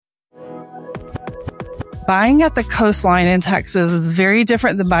Buying at the coastline in Texas is very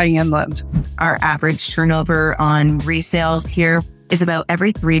different than buying inland. Our average turnover on resales here is about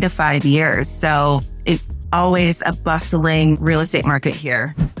every 3 to 5 years. So it's always a bustling real estate market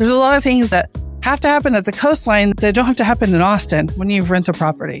here. There's a lot of things that have to happen at the coastline that don't have to happen in Austin when you rent a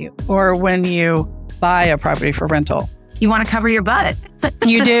property or when you buy a property for rental. You want to cover your butt.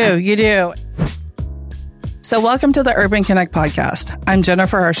 You do. So welcome to the Urban Connect podcast. I'm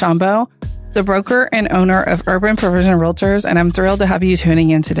Jennifer Archambault, the broker and owner of Urban Provision Realtors, and I'm thrilled to have you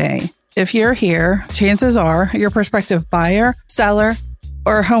tuning in today. If you're here, chances are you're a prospective buyer, seller,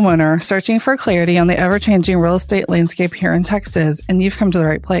 or homeowner searching for clarity on the ever-changing real estate landscape here in Texas, and you've come to the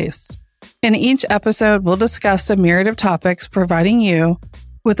right place. In each episode, we'll discuss a myriad of topics, providing you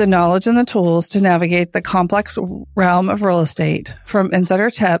with the knowledge and the tools to navigate the complex realm of real estate, from insider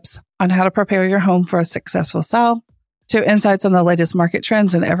tips on how to prepare your home for a successful sale, to insights on the latest market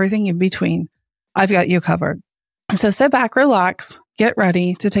trends and everything in between. I've got you covered. So sit back, relax, get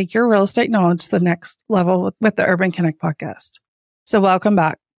ready to take your real estate knowledge to the next level with the Urban Connect podcast. So welcome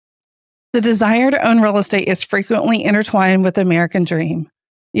back. The desire to own real estate is frequently intertwined with the American dream.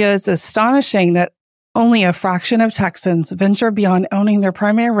 Yet it's astonishing that only a fraction of Texans venture beyond owning their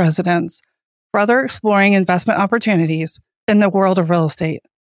primary residence, further exploring investment opportunities in the world of real estate.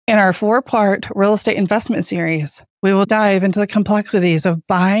 In our 4-part real estate investment series, we will dive into the complexities of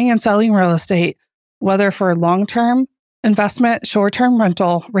buying and selling real estate, whether for long-term investment, short-term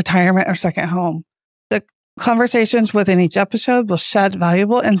rental, retirement, or second home. The conversations within each episode will shed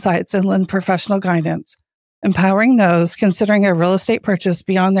valuable insights and lend professional guidance, empowering those considering a real estate purchase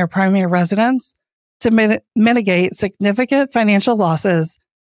beyond their primary residence to mitigate significant financial losses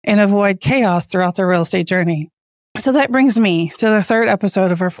and avoid chaos throughout their real estate journey. So that brings me to the 3rd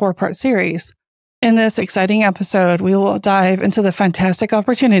episode of our 4-part series. In this exciting episode, we will dive into the fantastic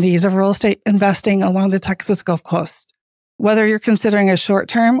opportunities of real estate investing along the Texas Gulf Coast. Whether you're considering a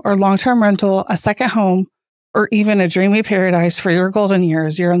short-term or long-term rental, a second home, or even a dreamy paradise for your golden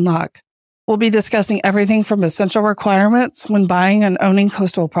years, you're in luck. We'll be discussing everything from essential requirements when buying and owning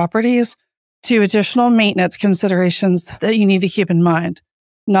coastal properties to additional maintenance considerations that you need to keep in mind.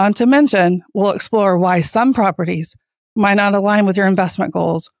 Not to mention, we'll explore why some properties might not align with your investment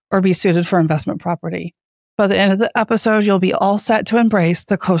goals or be suited for investment property. By the end of the episode, you'll be all set to embrace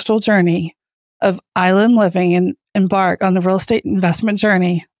the coastal journey of island living and embark on the real estate investment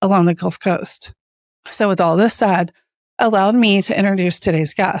journey along the Gulf Coast. So with all this said, allow me to introduce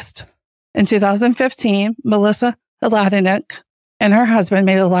today's guest. In 2015, Melissa Hladyniuk and her husband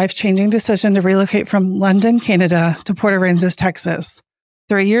made a life-changing decision to relocate from London, Canada to Port Aransas, Texas.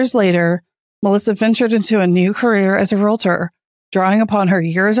 3 years later, Melissa ventured into a new career as a realtor, drawing upon her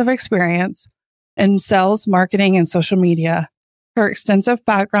years of experience in sales, marketing, and social media. Her extensive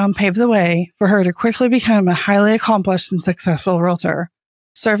background paved the way for her to quickly become a highly accomplished and successful realtor,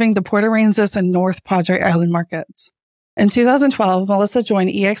 serving the Port Aransas and North Padre Island markets. In 2012, Melissa joined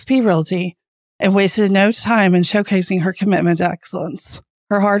eXp Realty and wasted no time in showcasing her commitment to excellence.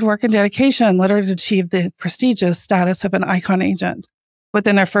 Her hard work and dedication led her to achieve the prestigious status of an icon agent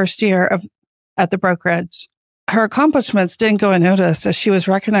within her first year at the brokerage. Her accomplishments didn't go unnoticed, as she was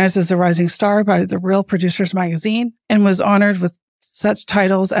recognized as a rising star by the Real Producers magazine and was honored with such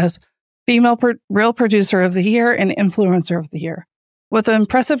titles as Female Real Producer of the Year and Influencer of the Year. With an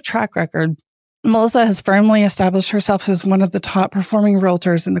impressive track record, Melissa has firmly established herself as one of the top performing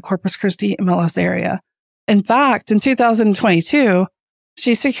realtors in the Corpus Christi MLS area. In fact, in 2022,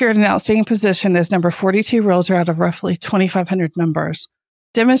 she secured an outstanding position as number 42 realtor out of roughly 2,500 members,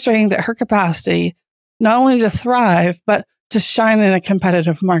 demonstrating that her capacity not only to thrive, but to shine in a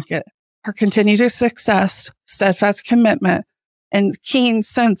competitive market. Her continued success, steadfast commitment, and keen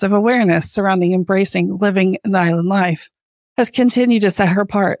sense of awareness surrounding embracing living an island life has continued to set her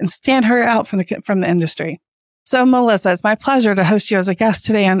apart and stand her out from the industry. So, Melissa, it's my pleasure to host you as a guest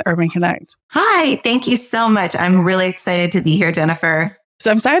today on Urban Connect. Hi, thank you so much. I'm really excited to be here, Jennifer.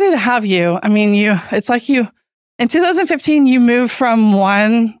 So I'm excited to have you. I mean, it's like in 2015, you moved from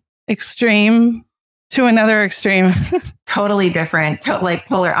one extreme to another extreme. Totally different, like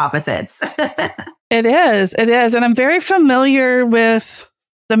polar opposites. It is. And I'm very familiar with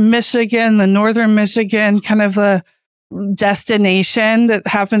the northern Michigan, kind of the destination that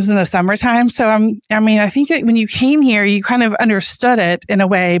happens in the summertime. So I think that when you came here, you kind of understood it in a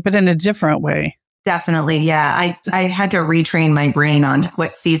way, but in a different way. Definitely. Yeah. I had to retrain my brain on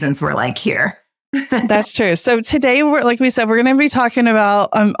what seasons were like here. That's true. So today, we're going to be talking about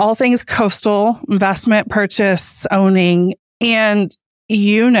all things coastal investment, purchase, owning. And,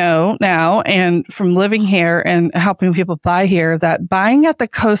 you know now, and from living here and helping people buy here, that buying at the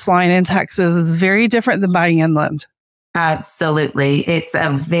coastline in Texas is very different than buying inland. Absolutely. It's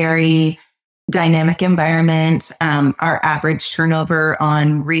a very dynamic environment. Our average turnover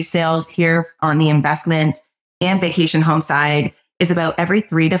on resales here on the investment and vacation home side is about every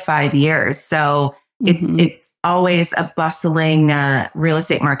 3 to 5 years. So it's always a bustling real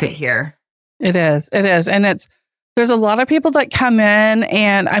estate market here. It is. And there's a lot of people that come in,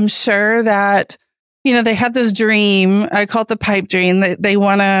 and I'm sure that, they have this dream. I call it the pipe dream. They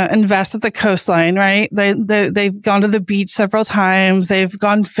want to invest at the coastline, right? They've gone to the beach several times. They've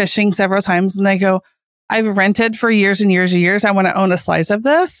gone fishing several times, and they go, I've rented for years and years and years. I want to own a slice of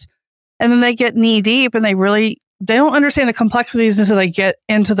this. And then they get knee deep, and they don't understand the complexities until they get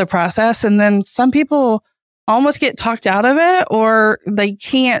into the process. And then some people almost get talked out of it, or they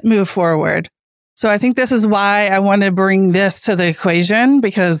can't move forward. So I think this is why I want to bring this to the equation,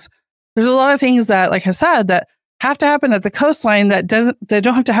 because there's a lot of things that, like I said, that have to happen at the coastline they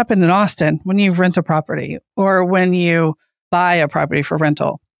don't have to happen in Austin when you rent a property or when you buy a property for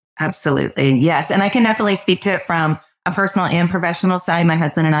rental. Absolutely. Yes. And I can definitely speak to it from a personal and professional side. My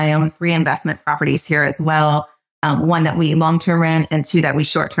husband and I own 3 investment properties here as well. 1 that we long-term rent and 2 that we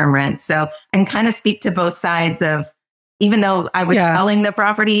short-term rent. So I can kind of speak to both sides of, even though I was selling the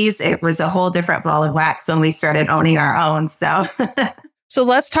properties, it was a whole different ball of wax when we started owning our own. So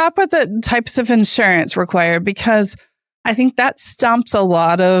let's talk about the types of insurance required, because I think that stumps a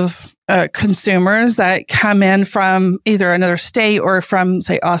lot of consumers that come in from either another state or from,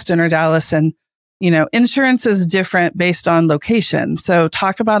 say, Austin or Dallas. And, insurance is different based on location. So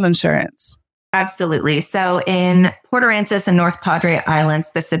talk about insurance. Absolutely. So in Port Aransas and North Padre Island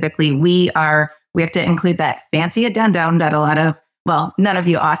specifically, we have to include that fancy addendum that none of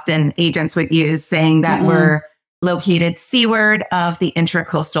you Austin agents would use, saying that we're located seaward of the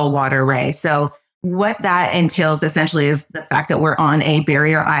intracoastal waterway. So what that entails essentially is the fact that we're on a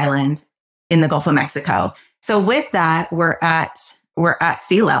barrier island in the Gulf of Mexico. So with that, we're at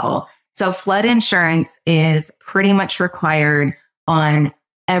sea level. So flood insurance is pretty much required on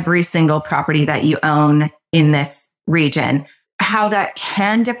every single property that you own in this region. How that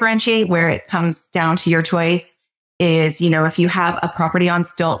can differentiate, where it comes down to your choice, is, if you have a property on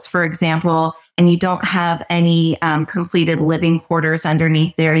stilts, for example, and you don't have any completed living quarters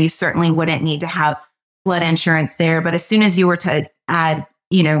underneath there, you certainly wouldn't need to have flood insurance there. But as soon as you were to add,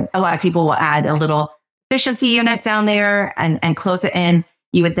 a lot of people will add a little efficiency unit down there and close it in,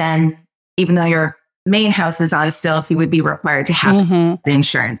 you would then, even though your main house is on stilts, you would be required to have the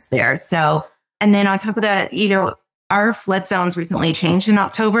insurance there. So, and then on top of that, our flood zones recently changed in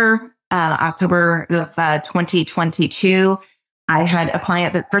October of 2022. I had a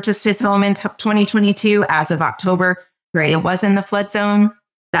client that purchased his home in 2022. As of October, it was in the flood zone.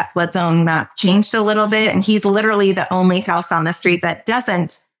 That flood zone map changed a little bit, and he's literally the only house on the street that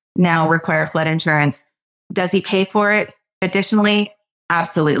doesn't now require flood insurance. Does he pay for it additionally?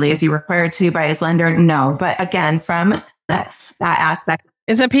 Absolutely. Is he required to by his lender? No. But again, from that aspect,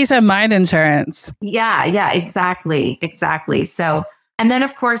 it's a peace of mind insurance. Yeah, exactly. So, and then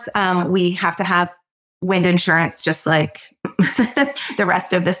of course, we have to have wind insurance, just like the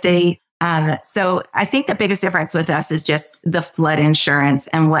rest of the state. So I think the biggest difference with us is just the flood insurance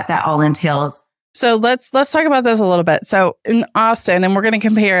and what that all entails. So let's talk about this a little bit. So in Austin, and we're going to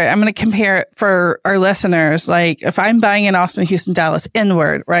compare it. I'm going to compare it for our listeners. Like if I'm buying in Austin, Houston, Dallas,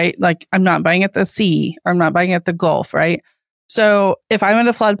 inward, right? Like I'm not buying at the sea, or I'm not buying at the Gulf, right? So if I'm in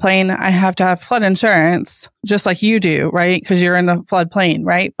a floodplain, I have to have flood insurance, just like you do, right? Because you're in a floodplain,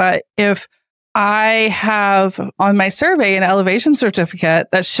 right? But if I have on my survey an elevation certificate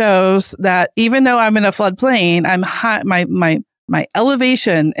that shows that even though I'm in a floodplain, I'm high, my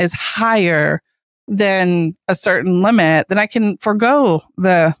elevation is higher than a certain limit, then I can forego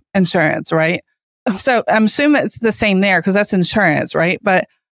the insurance, right? So I'm assuming it's the same there because that's insurance, right? But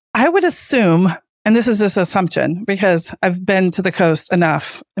I would assume, and this is just assumption because I've been to the coast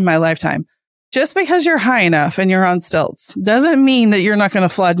enough in my lifetime, just because you're high enough and you're on stilts doesn't mean that you're not going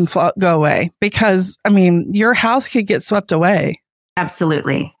to flood and go away, because I mean, your house could get swept away.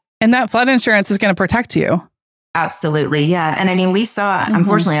 Absolutely. And that flood insurance is going to protect you. Absolutely. Yeah. And I mean, we saw,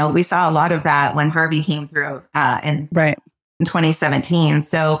 unfortunately, we saw a lot of that when Harvey came through in 2017.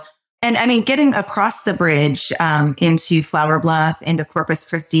 So, and I mean, getting across the bridge into Flower Bluff, into Corpus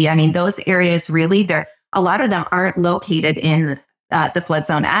Christi, I mean, those areas really, a lot of them aren't located in the flood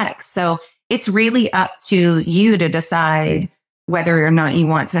zone X. So it's really up to you to decide whether or not you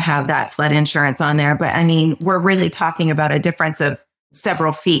want to have that flood insurance on there. But I mean, we're really talking about a difference of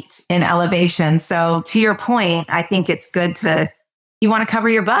several feet in elevation. So to your point, I think it's good to you want to cover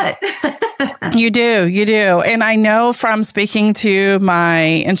your butt. You do. And I know from speaking to my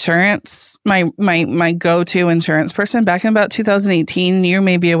insurance, my go-to insurance person back in about 2018, you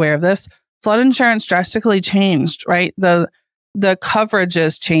may be aware of this, flood insurance drastically changed, right? The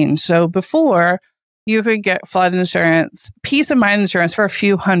coverages changed. So before you could get flood insurance, peace of mind insurance for a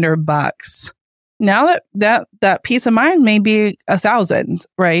few $100. Now that peace of mind may be $1,000,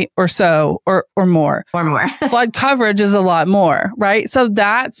 right? Or so, or more. Or more. Flood coverage is a lot more, right? So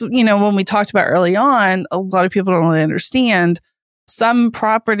that's, when we talked about early on, a lot of people don't really understand some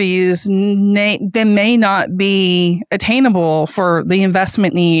properties, they may not be attainable for the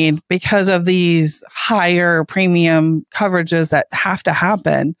investment need because of these higher premium coverages that have to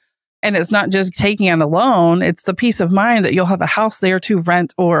happen. And it's not just taking out a loan, it's the peace of mind that you'll have a house there to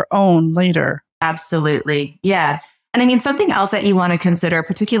rent or own later. Absolutely. Yeah. And I mean, something else that you want to consider,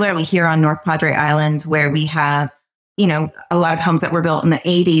 particularly here on North Padre Island, where we have, a lot of homes that were built in the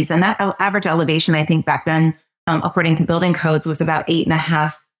 80s. And that average elevation, I think back then, according to building codes, was about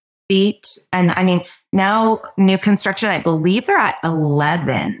 8.5 feet. And I mean, now new construction, I believe they're at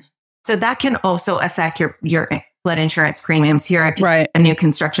 11. So that can also affect your flood insurance premiums here if right. A new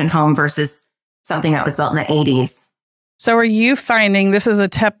construction home versus something that was built in the 80s. So are you finding, this is a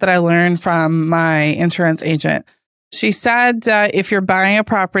tip that I learned from my insurance agent. She said if you're buying a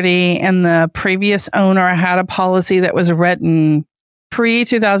property and the previous owner had a policy that was written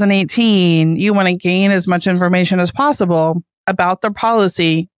pre-2018, you want to gain as much information as possible about their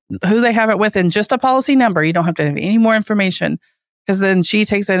policy, who they have it with, and just a policy number. You don't have to have any more information, because then she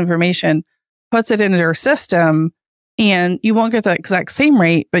takes that information, puts it into her system, and you won't get the exact same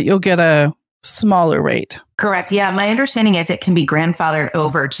rate, but you'll get a smaller rate. Correct. Yeah. My understanding is it can be grandfathered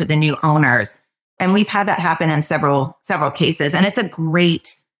over to the new owners. And we've had that happen in several cases. And it's a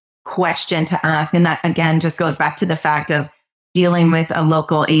great question to ask. And that, again, just goes back to the fact of dealing with a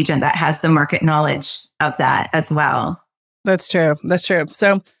local agent that has the market knowledge of that as well. That's true.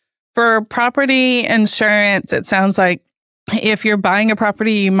 So for property insurance, it sounds like if you're buying a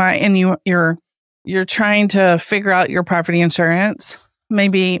property, you might, and you're trying to figure out your property insurance,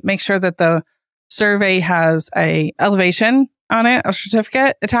 maybe make sure that the survey has a elevation on it, a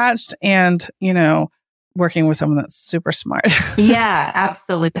certificate attached, and, working with someone that's super smart. Yeah,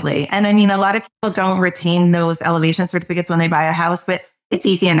 absolutely. And I mean, a lot of people don't retain those elevation certificates when they buy a house, but it's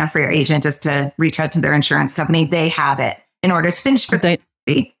easy enough for your agent just to reach out to their insurance company. They have it in order to insure the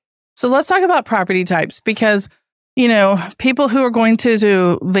property. So let's talk about property types, because people who are going to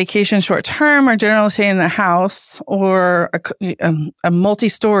do vacation short term are generally staying in a house or a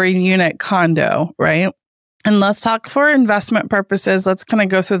multi-story unit condo, right? And let's talk for investment purposes. Let's kind of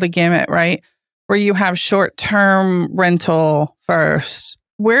go through the gamut, right? Where you have short term rental first.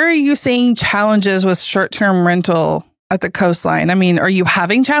 Where are you seeing challenges with short term rental at the coastline? I mean, are you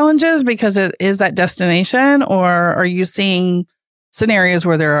having challenges because it is that destination, or are you seeing scenarios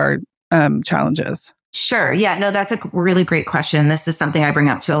where there are challenges? Sure. Yeah, no, that's a really great question. This is something I bring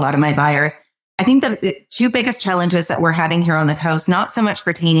up to a lot of my buyers. I think the two biggest challenges that we're having here on the coast, not so much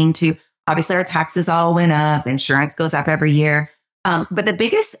pertaining to, obviously our taxes all went up, insurance goes up every year. But the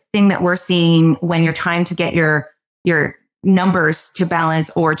biggest thing that we're seeing when you're trying to get your numbers to balance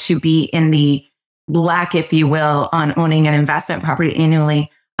or to be in the black, if you will, on owning an investment property annually,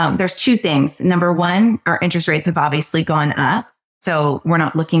 there's two things. Number one, our interest rates have obviously gone up. So we're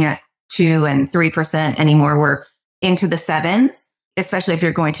not looking at 2% and 3% anymore. We're into the 7s, especially if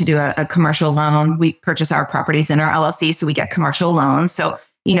you're going to do a commercial loan. We purchase our properties in our LLC, so we get commercial loans. So,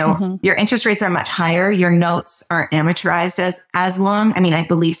 your interest rates are much higher. Your notes aren't amortized as long. I mean, I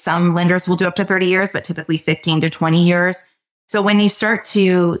believe some lenders will do up to 30 years, but typically 15 to 20 years. So when you start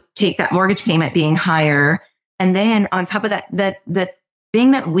to take that mortgage payment being higher, and then on top of that, the thing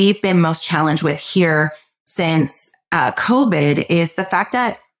that we've been most challenged with here since COVID is the fact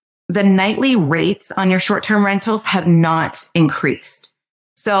that the nightly rates on your short-term rentals have not increased.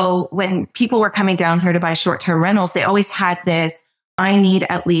 So when people were coming down here to buy short-term rentals, they always had this, I need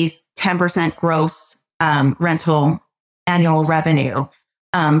at least 10% gross rental annual revenue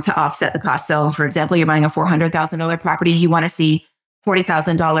to offset the cost. So for example, you're buying a $400,000 property, you want to see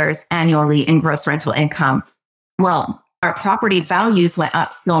 $40,000 annually in gross rental income. Well, our property values went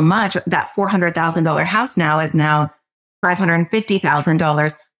up so much that $400,000 house now is now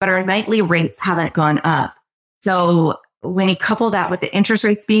 $550,000, but our nightly rates haven't gone up. So when you couple that with the interest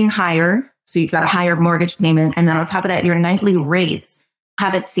rates being higher, so you've got a higher mortgage payment, and then on top of that, your nightly rates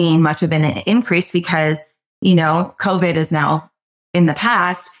haven't seen much of an increase because, COVID is now in the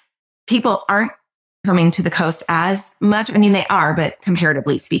past. People aren't coming to the coast as much. I mean, they are, but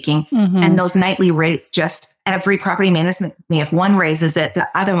comparatively speaking, Mm-hmm. and those nightly rates, just every property management company, if one raises it, the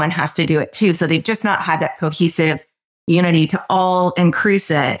other one has to do it too. So they've just not had that cohesive unity to all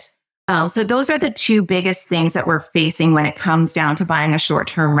increase it. So those are the two biggest things that we're facing when it comes down to buying a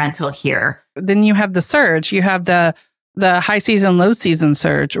short-term rental here. Then you have the surge. You have the high season, low season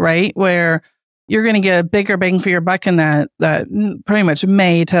surge, right? Where you're going to get a bigger bang for your buck in that pretty much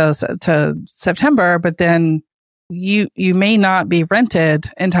May to September, but then you may not be rented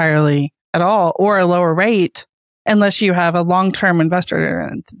entirely at all or a lower rate unless you have a long-term investor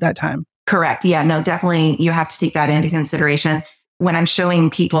at that time. Correct. Yeah, no, definitely you have to take that into consideration. When I'm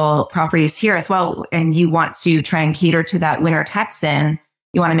showing people properties here as well, and you want to try and cater to that winter Texan,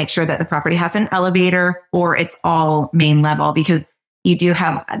 you want to make sure that the property has an elevator or it's all main level, because you do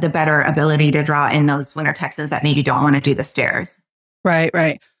have the better ability to draw in those winter Texans that maybe don't want to do the stairs.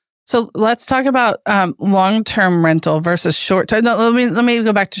 Right. So let's talk about long-term rental versus short-term. No, let me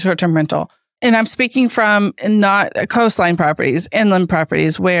go back to short-term rental. And I'm speaking from not coastline properties, inland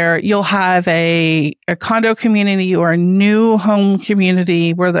properties, where you'll have a condo community or a new home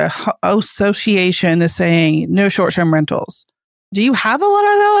community where the association is saying no short-term rentals. Do you have a lot of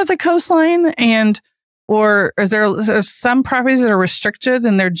that at the coastline? Or is there some properties that are restricted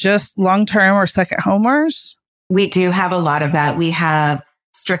and they're just long-term or second homers? We do have a lot of that. We have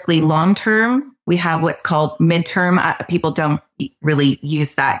strictly long-term. We have what's called midterm. People don't really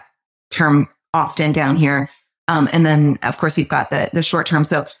use that term often down here. And then, of course, you've got the short-term.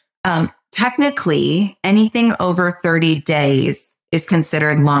 So technically, anything over 30 days is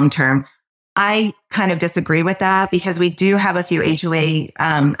considered long-term. I kind of disagree with that because we do have a few HOA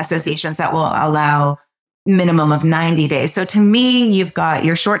associations that will allow minimum of 90 days. So to me, you've got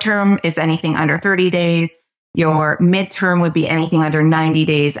your short term is anything under 30 days. Your midterm would be anything under 90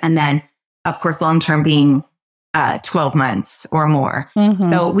 days. And then, of course, long term being 12 months or more.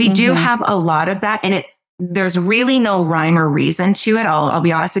 Mm-hmm. So we do have a lot of that. And there's really no rhyme or reason to it. I'll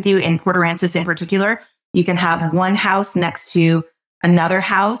be honest with you. In Port Aransas in particular, you can have one house next to another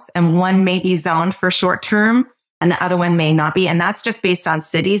house and one may be zoned for short term and the other one may not be. And that's just based on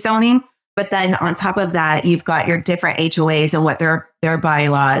city zoning. But then on top of that, you've got your different HOAs and what their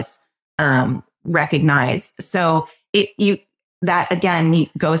bylaws recognize. So that again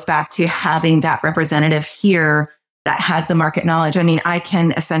goes back to having that representative here that has the market knowledge. I mean, I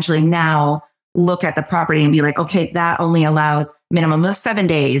can essentially now look at the property and be like, okay, that only allows minimum of 7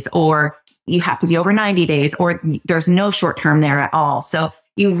 days, or you have to be over 90 days, or there's no short term there at all. So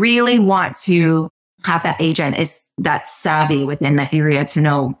you really want to have that agent that's savvy within the area to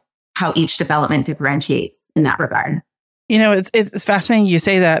know how each development differentiates in that regard. You know, it's fascinating you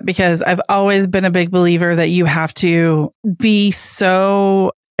say that, because I've always been a big believer that you have to be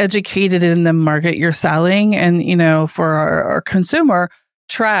so educated in the market you're selling. And, you know, for our consumer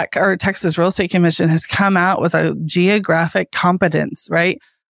track, our Texas Real Estate Commission has come out with a geographic competence, right?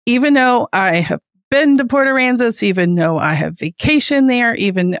 Even though I have been to Port Aransas, even though I have vacation there,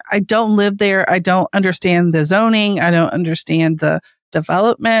 even I don't live there, I don't understand the zoning, I don't understand the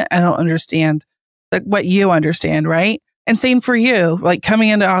development, I don't understand what you understand, right? And same for you, like coming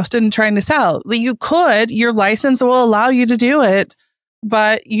into Austin and trying to sell. You could, your license will allow you to do it,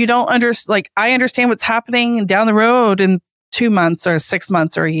 but you don't I understand what's happening down the road in 2 months or 6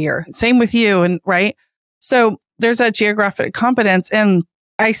 months or a year. Same with you, and right? So there's that geographic competence. And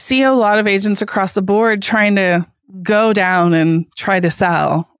I see a lot of agents across the board trying to go down and try to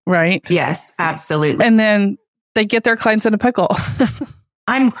sell, right? Yes, absolutely. And then they get their clients in a pickle.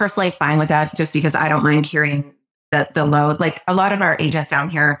 I'm personally fine with that just because I don't mind hearing the load. Like a lot of our agents down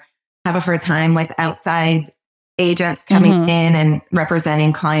here have a hard time with outside agents coming in and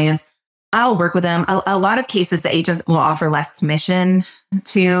representing clients. I'll work with them. A lot of cases, the agent will offer less commission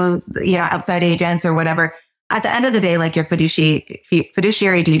to, outside agents or whatever. At the end of the day, like your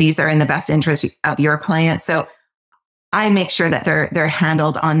fiduciary duties are in the best interest of your client. So I make sure that they're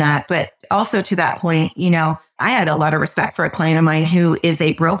handled on that. But also to that point, I had a lot of respect for a client of mine who is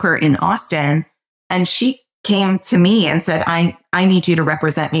a broker in Austin, and she came to me and said, I need you to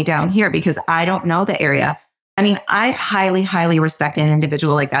represent me down here because I don't know the area. I mean, I highly, highly respect an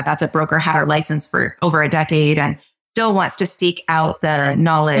individual like that. That's a broker, had her license for over a decade and still wants to seek out the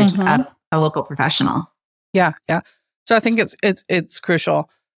knowledge of a local professional. Yeah. So I think it's crucial.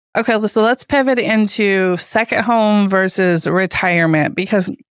 Okay, so let's pivot into second home versus retirement, because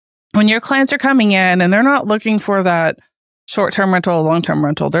when your clients are coming in and they're not looking for that short-term rental, long-term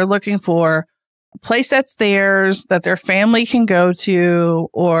rental, they're looking for a place that's theirs, that their family can go to,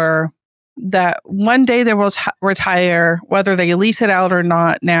 or that one day they will retire. Whether they lease it out or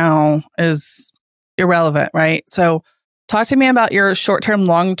not now is irrelevant, right? So talk to me about your short-term,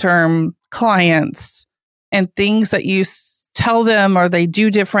 long-term clients and things that you tell them or they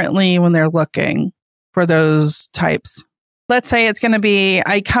do differently when they're looking for those types. Let's say it's going to be,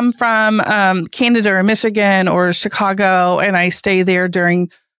 I come from Canada or Michigan or Chicago and I stay there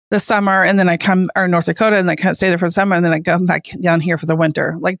during the summer, and then I come, or North Dakota, and I kind of stay there for the summer, and then I come back down here for the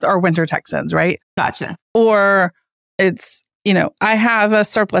winter, like our winter Texans, right? Gotcha. Or it's, I have a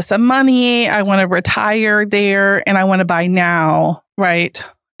surplus of money, I want to retire there and I want to buy now, right?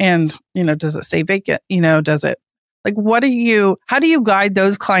 And, does it stay vacant? Does it, like, how do you guide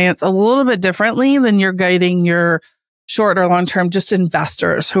those clients a little bit differently than you're guiding your short or long-term just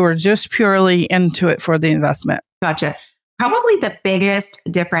investors who are just purely into it for the investment? Gotcha. Probably the biggest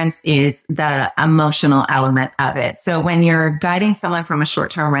difference is the emotional element of it. So when you're guiding someone from a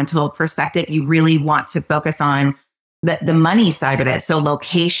short-term rental perspective, you really want to focus on the money side of it. So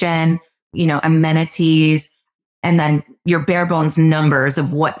location, amenities, and then your bare bones numbers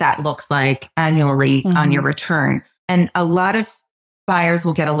of what that looks like annually on your return. And a lot of buyers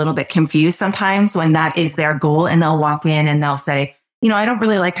will get a little bit confused sometimes when that is their goal, and they'll walk in and they'll say, I don't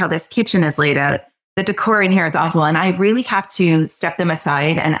really like how this kitchen is laid out. The decor in here is awful. And I really have to step them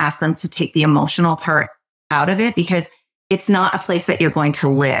aside and ask them to take the emotional part out of it, because it's not a place that you're going to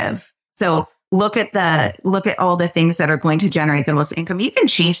live. So look at all the things that are going to generate the most income. You can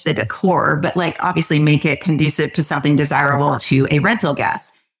change the decor, but obviously make it conducive to something desirable to a rental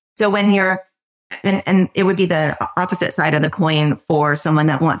guest. So when you're, and it would be the opposite side of the coin for someone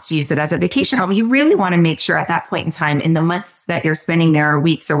that wants to use it as a vacation home, you really want to make sure at that point in time, in the months that you're spending there or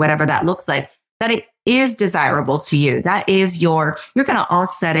weeks or whatever that looks like, that it is desirable to you. That is you're going to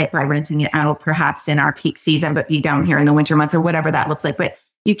offset it by renting it out perhaps in our peak season, but be down here in the winter months or whatever that looks like. But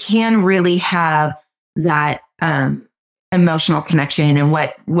you can really have that emotional connection and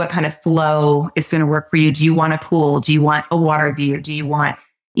what kind of flow is going to work for you. Do you want a pool? Do you want a water view? Do you want,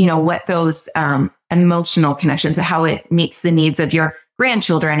 what those emotional connections, how it meets the needs of your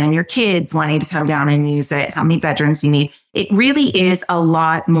grandchildren and your kids wanting to come down and use it, how many bedrooms you need. It really is a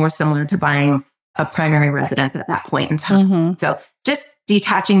lot more similar to buying a primary residence at that point in time. So just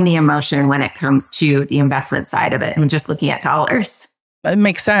detaching the emotion when it comes to the investment side of it and just looking at dollars. It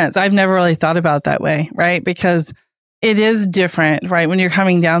makes sense. I've never really thought about it that way, right? Because it is different, right? When you're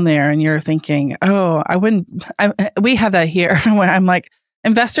coming down there and you're thinking, we have that here when I'm like,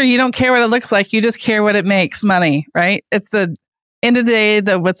 investor, you don't care what it looks like. You just care what it makes money, right? It's the end of the day,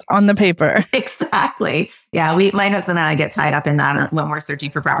 what's on the paper. Exactly. Yeah. My husband and I get tied up in that when we're searching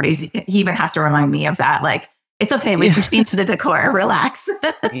for properties. He even has to remind me of that. It's okay. We can change the decor. Relax.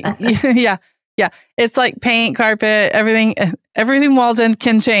 Yeah. It's like paint, carpet, everything Walden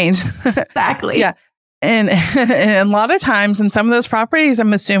can change. Exactly. Yeah. And a lot of times in some of those properties,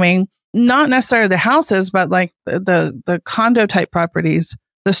 I'm assuming not necessarily the houses, but the condo type properties,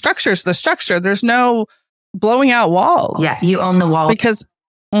 the structure, there's no blowing out walls. Yeah, you own the wall. Because,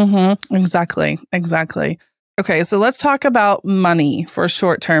 exactly. Okay, so let's talk about money for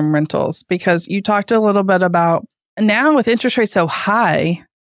short-term rentals, because you talked a little bit about now with interest rates so high,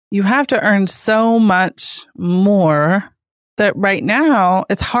 you have to earn so much more that right now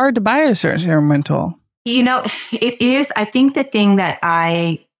it's hard to buy a short-term rental. It is. I think the thing that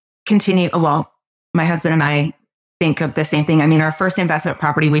I continue, my husband and I think of the same thing. I mean, our first investment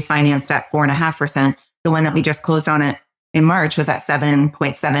property we financed at 4.5%. The one that we just closed on it in March was at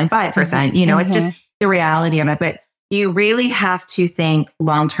 7.75%. It's just the reality of it. But you really have to think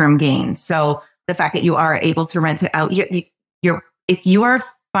long-term gain. So the fact that you are able to rent it out, if you are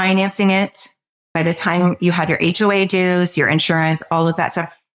financing it by the time you have your HOA dues, your insurance, all of that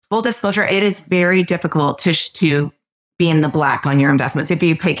stuff, full disclosure, it is very difficult to be in the black on your investments. If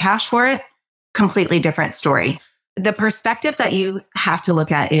you pay cash for it, completely different story. The perspective that you have to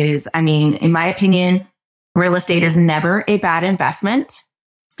look at is, in my opinion, real estate is never a bad investment.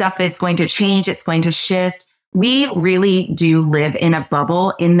 Stuff is going to change. It's going to shift. We really do live in a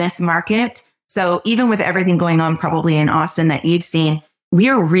bubble in this market. So even with everything going on probably in Austin that you've seen, we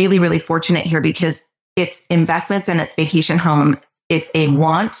are really, really fortunate here because it's investments and it's vacation home. It's a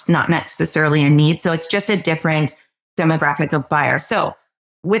want, not necessarily a need. So it's just a different demographic of buyers. So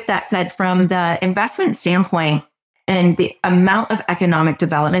with that said, from the investment standpoint, and the amount of economic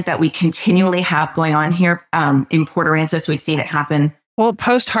development that we continually have going on here in Port Aransas, we've seen it happen. Well,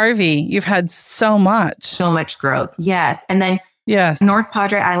 post Harvey, you've had so much growth. Yes. And then North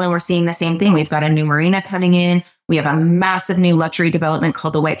Padre Island, we're seeing the same thing. We've got a new marina coming in. We have a massive new luxury development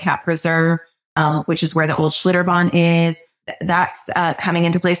called the Whitecap Preserve, which is where the old Schlitterbahn is. That's coming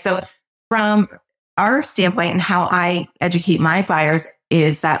into place. So from our standpoint and how I educate my buyers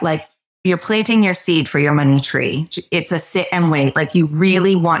is that you're planting your seed for your money tree. It's a sit and wait. Like you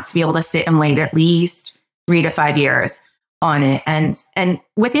really want to be able to sit and wait at least 3 to 5 years on it. And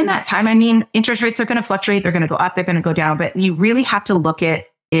within that time, I mean, interest rates are going to fluctuate. They're going to go up. They're going to go down. But you really have to look at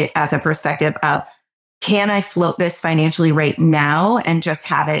it as a perspective of, can I float this financially right now and just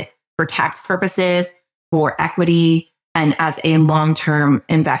have it for tax purposes, for equity, and as a long-term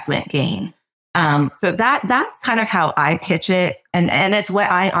investment gain? So that's kind of how I pitch it. And it's what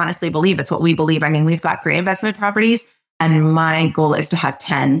I honestly believe. It's what we believe. I mean, we've got 3 investment properties and my goal is to have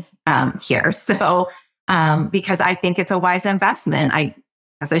 10 here. So because I think it's a wise investment.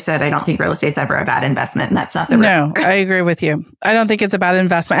 As I said, I don't think real estate's ever a bad investment, and that's not the No, I agree with you. I don't think it's a bad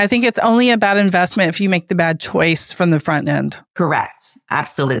investment. I think it's only a bad investment if you make the bad choice from the front end. Correct.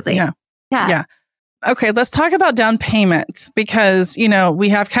 Absolutely. Yeah. Okay, let's talk about down payments because, we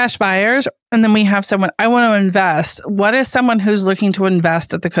have cash buyers and then we have someone, I want to invest. What is someone who's looking to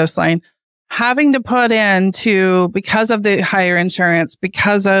invest at the coastline having to put into, because of the higher insurance,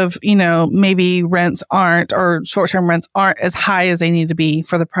 because of, maybe rents aren't, or short-term rents aren't as high as they need to be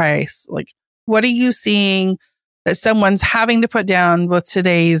for the price? Like, what are you seeing that someone's having to put down with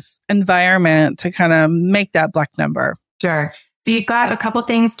today's environment to kind of make that black number? Sure. So you've got a couple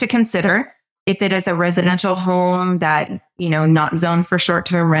things to consider. If it is a residential home that, not zoned for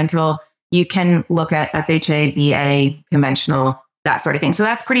short-term rental, you can look at FHA, VA, conventional, that sort of thing. So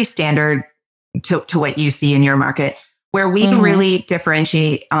that's pretty standard to what you see in your market. Where we really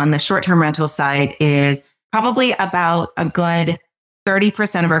differentiate on the short-term rental side is probably about a good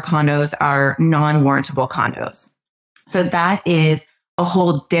 30% of our condos are non-warrantable condos. So that is a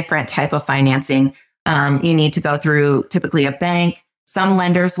whole different type of financing. You need to go through typically a bank. Some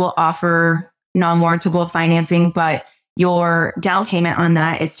lenders will offer non-warrantable financing, but your down payment on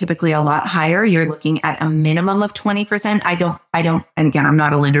that is typically a lot higher. You're looking at a minimum of 20%. I don't, and again, I'm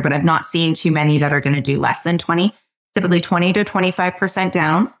not a lender, but I've not seen too many that are going to do less than 20, typically 20 to 25%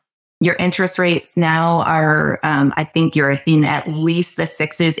 down. Your interest rates now are, I think you're in at least the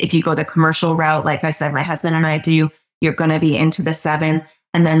 6s. If you go the commercial route, like I said, my husband and I do, you're going to be into the 7s.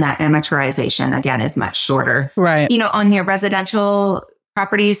 And then that amortization, again, is much shorter. Right. On your residential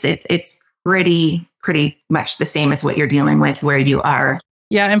properties, it's pretty much the same as what you're dealing with where you are.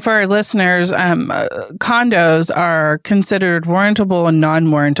 Yeah. And for our listeners, condos are considered warrantable and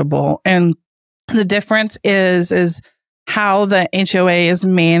non-warrantable. And the difference is how the HOA is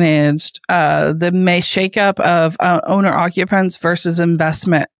managed, the shakeup of owner occupants versus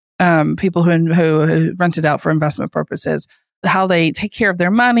investment, people who rent it out for investment purposes, how they take care of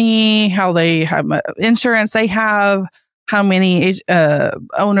their money, how they have insurance they have, how many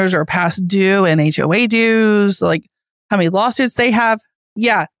owners are past due in HOA dues, like how many lawsuits they have.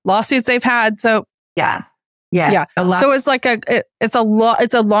 Yeah, lawsuits they've had. So yeah. So it's like it's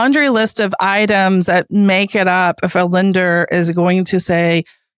a laundry list of items that make it up if a lender is going to say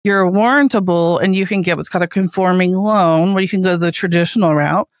you're warrantable and you can get what's called a conforming loan, where you can go the traditional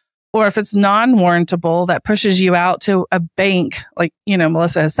route. Or if it's non-warrantable, that pushes you out to a bank, like,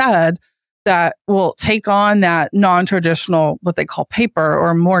 Melissa has said, that will take on that non-traditional, what they call paper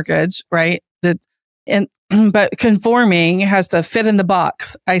or mortgage, right? But conforming has to fit in the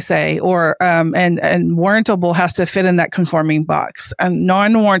box, I say, or and warrantable has to fit in that conforming box. And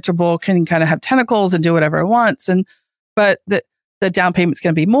non-warrantable can kind of have tentacles and do whatever it wants, but the down payment's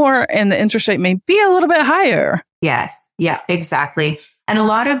going to be more, and the interest rate may be a little bit higher. Yes, yeah, exactly. And a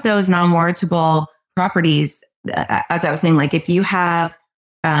lot of those non-warrantable properties, as I was saying, like if you have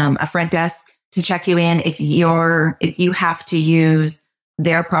a front desk to check you in, if you have to use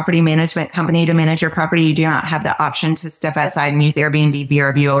their property management company to manage your property, you do not have the option to step outside and use Airbnb,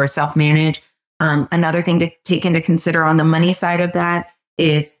 VRBO, or self-manage. Another thing to take into consider on the money side of that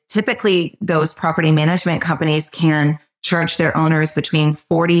is typically those property management companies can charge their owners between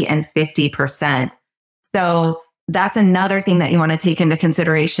 40 and 50%. So that's another thing that you want to take into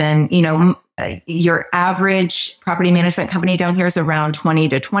consideration. Your average property management company down here is around 20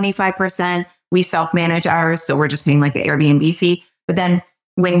 to 25%. We self-manage ours, so we're just paying like the Airbnb fee. But then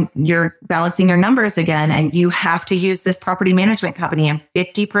when you're balancing your numbers again and you have to use this property management company and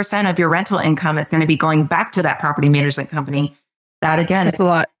 50% of your rental income is going to be going back to that property management company, that again is a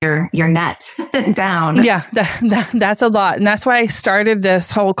lot. Your net down. Yeah, that's a lot. And that's why I started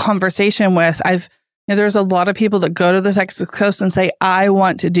this whole conversation with, there's a lot of people that go to the Texas coast and say, I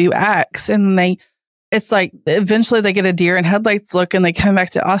want to do X. And it's like, eventually they get a deer in headlights look and they come back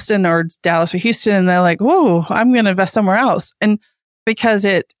to Austin or Dallas or Houston and they're like, whoa, I'm going to invest somewhere else. And because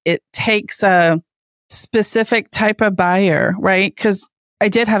it takes a specific type of buyer, right? Because I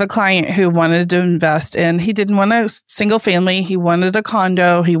did have a client who wanted to invest in, he didn't want a single family. He wanted a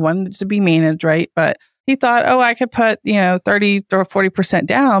condo. He wanted it to be managed, right? But he thought, oh, I could put, 30 or 40%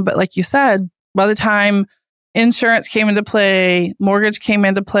 down. But like you said, by the time insurance came into play, mortgage came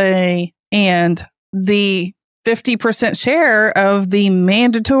into play, and the 50% share of the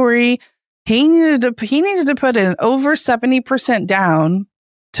mandatory, he needed to put in over 70% down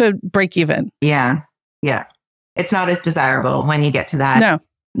to break even. Yeah. Yeah. It's not as desirable when you get to that.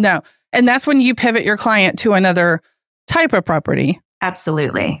 No. And that's when you pivot your client to another type of property.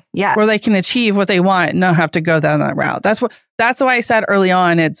 Absolutely. Yeah. Where they can achieve what they want and not have to go down that route. That's why I said early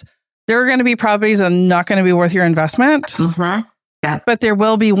on, there are going to be properties that are not going to be worth your investment. Mm-hmm. Yeah. But there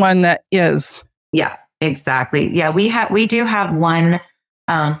will be one that is. Yeah, exactly. Yeah. We do have one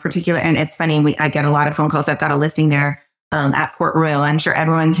particular, and it's funny. I get a lot of phone calls. I've got a listing there at Port Royal. I'm sure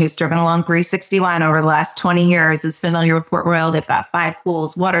everyone who's driven along 361 over the last 20 years is familiar with Port Royal. They've got 5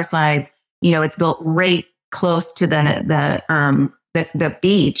 pools, water slides. It's built right close to the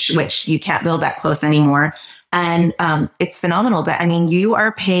beach, which you can't build that close anymore. And it's phenomenal. But I mean, you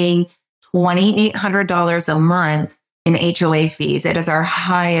are paying $2,800 a month in HOA fees. It is our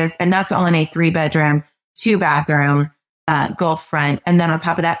highest, and that's on a 3-bedroom, 2-bathroom, Gulf front. And then on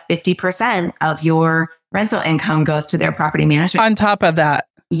top of that, 50% of your rental income goes to their property management. On top of that.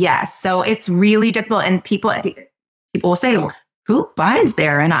 Yes. So it's really difficult. And people will say, well, who buys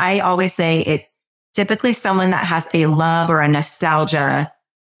there? And I always say it's typically someone that has a love or a nostalgia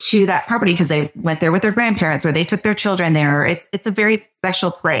to that property because they went there with their grandparents or they took their children there. It's a very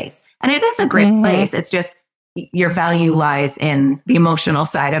special place. And it is a great place. It's just your value lies in the emotional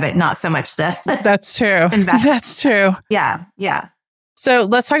side of it, not so much the That's true. That's true. Yeah. Yeah. So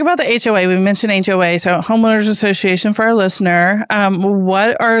let's talk about the HOA. We mentioned HOA, so Homeowners Association for our listener.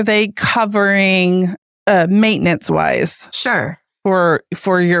 What are they covering maintenance wise? Sure. For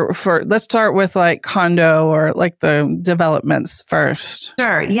let's start with like condo or like the developments first.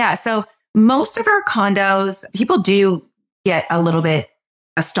 Sure. Yeah. So most of our condos, people do get a little bit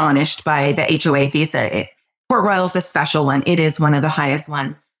astonished by the HOA fees. Port Royal is a special one. It is one of the highest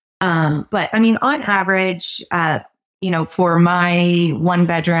ones. But I mean, on average, for my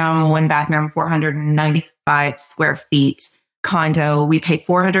 1-bedroom, 1-bathroom, 495 square feet condo, we pay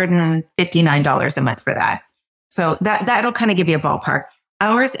 $459 a month for that. So that'll kind of give you a ballpark.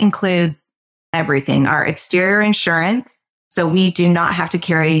 Ours includes everything. Our exterior insurance. So we do not have to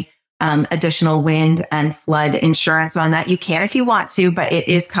carry additional wind and flood insurance on that. You can if you want to, but it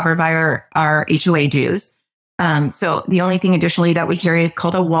is covered by our HOA dues. So the only thing additionally that we carry is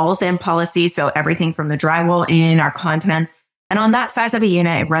called a walls in policy. So everything from the drywall in, our contents. And on that size of a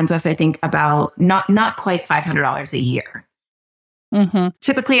unit, it runs us, I think, about not quite $500 a year. Mm-hmm.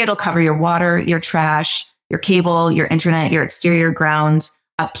 Typically, it'll cover your water, your trash, your cable, your internet, your exterior ground,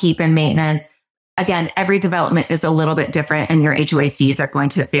 upkeep and maintenance. Again, every development is a little bit different and your HOA fees are going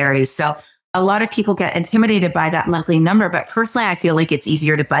to vary. So a lot of people get intimidated by that monthly number, but personally, I feel like it's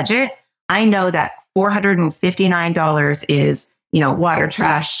easier to budget. I know that $459 is, water,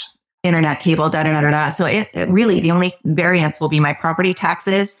 trash, internet, cable, da-da-da-da-da. So it really, the only variance will be my property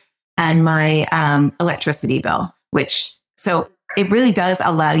taxes and my electricity bill, so it really does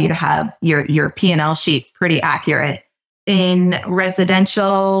allow you to have your P&L sheets pretty accurate. In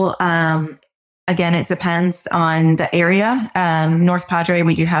residential, again, it depends on the area. North Padre,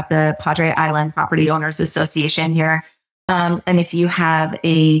 we do have the Padre Island Property Owners Association here. And if you have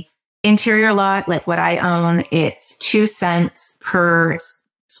a interior lot, like what I own, it's 2 cents per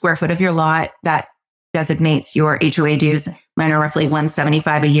square foot of your lot that designates your HOA dues. Mine are roughly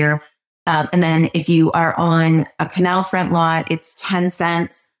 $175 a year. And then if you are on a canal front lot, it's 10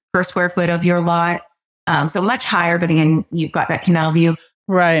 cents per square foot of your lot. So much higher, but again, you've got that canal view.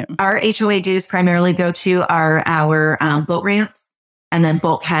 Right. Our HOA dues primarily go to our boat ramps and then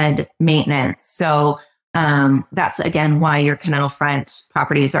bulkhead maintenance. So that's again why your canal front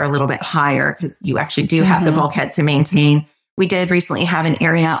properties are a little bit higher because you actually do have the bulkhead to maintain. We did recently have an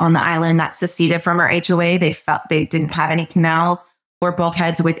area on the island that seceded from our HOA. They felt they didn't have any canals or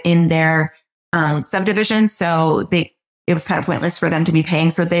bulkheads within their subdivision. So it was kind of pointless for them to be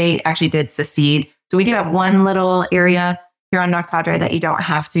paying. So they actually did secede. So we do have one little area here on North Padre that you don't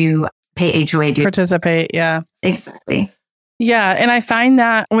have to pay HOA dues. Participate. Yeah. Exactly. Yeah. And I find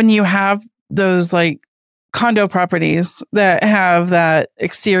that when you have those like condo properties that have that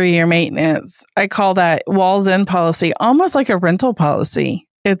exterior maintenance, I call that walls in policy, almost like a rental policy.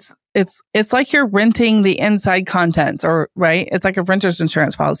 It's like you're renting the inside contents, or right? It's like a renter's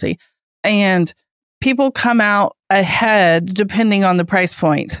insurance policy. And people come out ahead depending on the price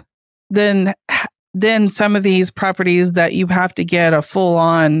point than than some of these properties that you have to get a full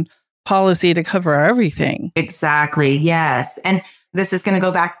on policy to cover everything. Exactly. Yes. And this is going to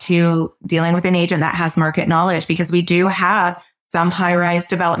go back to dealing with an agent that has market knowledge, because we do have some high-rise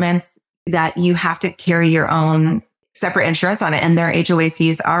developments that you have to carry your own separate insurance on it. And their HOA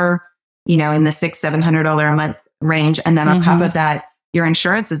fees are, in the $600-700 a month range. And then on top of that, your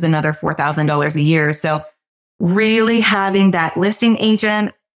insurance is another $4,000 a year. So really having that listing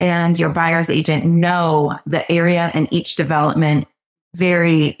agent and your buyer's agent know the area and each development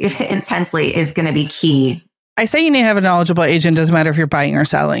very intensely is going to be key. I say you need to have a knowledgeable agent, doesn't matter if you're buying or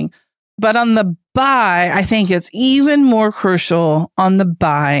selling. But on the buy, I think it's even more crucial on the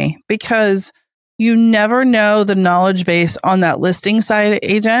buy, because you never know the knowledge base on that listing side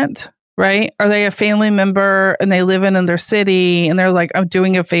agent, right? Are they a family member and they live in their city and they're like, I'm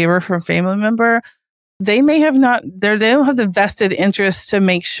doing a favor for a family member? They may have not, they don't have the vested interest to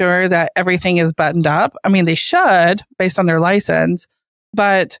make sure that everything is buttoned up. I mean, they should based on their license,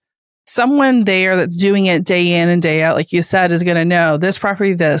 but someone there that's doing it day in and day out, like you said, is going to know this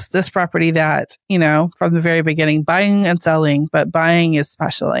property, this property, that, from the very beginning, buying and selling, but buying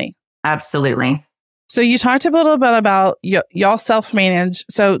especially. Absolutely. So you talked a little bit about y'all self-manage.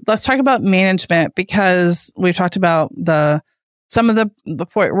 So let's talk about management, because we've talked about some of the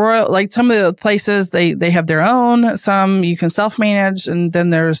Port Royal, like some of the places they have their own, some you can self-manage, and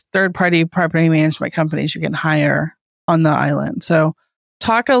then there's third-party property management companies you can hire on the island. So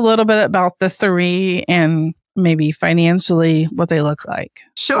talk a little bit about the three and maybe financially what they look like.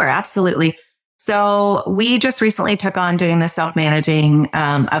 Sure, absolutely. So we just recently took on doing the self-managing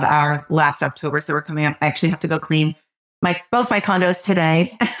of ours last October. So we're coming up. I actually have to go clean both my condos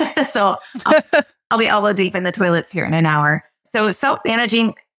today. So I'll be elbow deep in the toilets here in an hour. So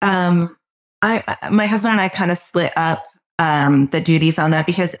self-managing, my husband and I kind of split up the duties on that,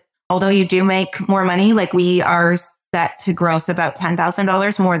 because although you do make more money, like we are set to gross about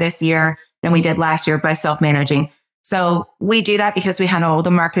 $10,000 more this year than we did last year by self-managing. So we do that because we handle all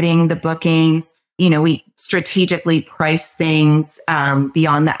the marketing, the bookings, we strategically price things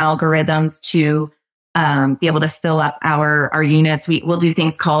beyond the algorithms to be able to fill up our units. We'll do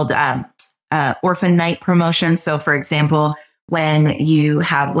things called orphan night promotions. So for example, when you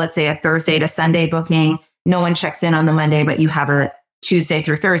have, let's say, a Thursday to Sunday booking, no one checks in on the Monday, but you have a Tuesday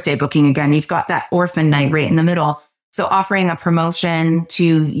through Thursday booking again, you've got that orphan night right in the middle. So offering a promotion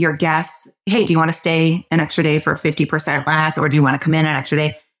to your guests, hey, do you want to stay an extra day for 50% less, or do you want to come in an extra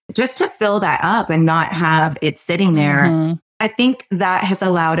day, just to fill that up and not have it sitting there? I think that has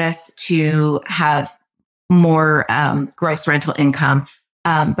allowed us to have more gross rental income.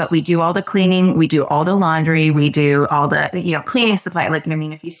 But we do all the cleaning, we do all the laundry, we do all the, cleaning supply. Like,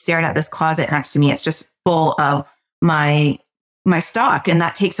 if you stared at this closet next to me, it's just full of my stock, and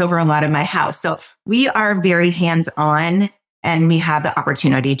that takes over a lot of my house. So we are very hands-on, and we have the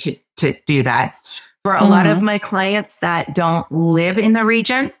opportunity to do that. For a lot of my clients that don't live in the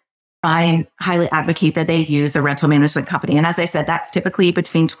region, I highly advocate that they use a rental management company. And as I said, that's typically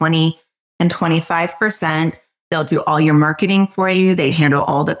between 20 and 25%. They'll do all your marketing for you. They handle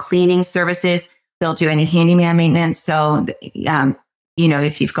all the cleaning services. They'll do any handyman maintenance. So,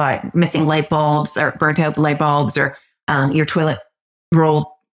 if you've got missing light bulbs or burnt out light bulbs, or your toilet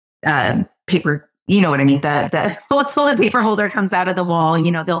roll paper, you know what I mean? The toilet paper holder comes out of the wall.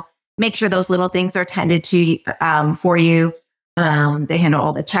 They'll make sure those little things are tended to for you. They handle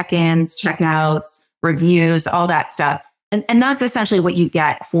all the check-ins, check-outs, reviews, all that stuff. And that's essentially what you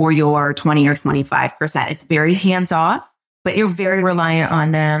get for your 20 or 25%. It's very hands-off, but you're very reliant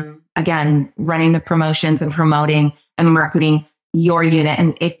on them, again, running the promotions and promoting and marketing your unit.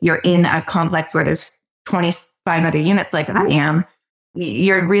 And if you're in a complex where there's 25 other units like I am,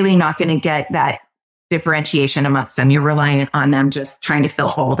 you're really not going to get that differentiation amongst them. You're reliant on them just trying to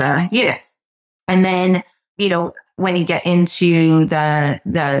fill all the units. And then, when you get into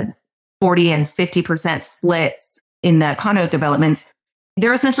the 40 and 50% splits in the condo developments,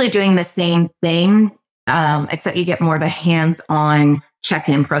 they're essentially doing the same thing, except you get more of a hands-on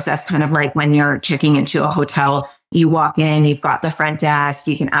check-in process, kind of like when you're checking into a hotel. You walk in, you've got the front desk,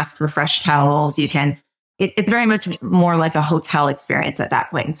 you can ask for fresh towels, it's very much more like a hotel experience at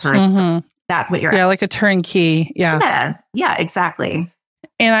that point in time. That's what you're like a turnkey. Yeah, exactly.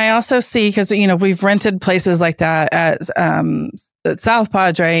 And I also see, because, we've rented places like that at South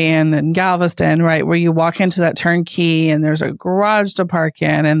Padre and in Galveston, right, where you walk into that turnkey and there's a garage to park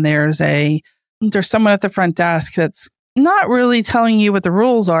in, and there's someone at the front desk that's not really telling you what the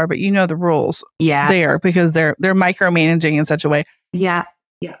rules are, but the rules there, because they're micromanaging in such a way. Yeah.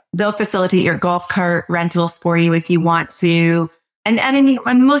 They'll facilitate your golf cart rentals for you if you want to.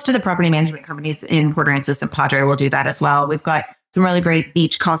 and most of the property management companies in Port Aransas and Padre will do that as well. We've got some really great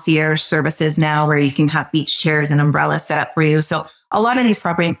beach concierge services now where you can have beach chairs and umbrellas set up for you. So a lot of these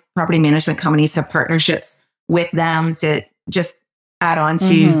property management companies have partnerships with them to just add on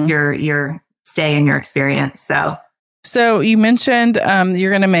to your stay and your experience. So you mentioned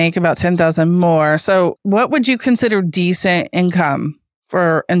you're going to make about $10,000 more. So what would you consider decent income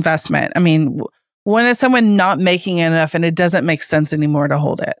for investment? I mean, when is someone not making enough and it doesn't make sense anymore to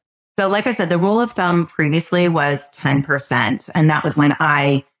hold it? So like I said, the rule of thumb previously was 10%. And that was when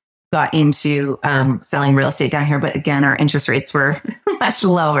I got into selling real estate down here. But again, our interest rates were much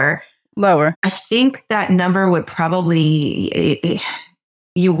lower. I think that number would probably,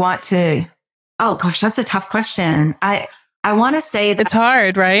 you want to, oh gosh, that's a tough question. I want to say that it's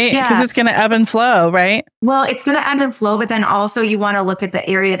hard, right? Yeah. Because it's going to ebb and flow, right? Well, it's going to ebb and flow, but then also you want to look at the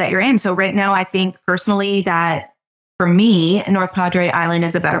area that you're in. So right now, I think personally that for me, North Padre Island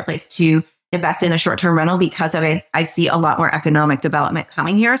is a better place to invest in a short-term rental because of it. I see a lot more economic development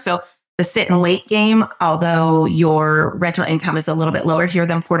coming here. So the sit and wait game, although your rental income is a little bit lower here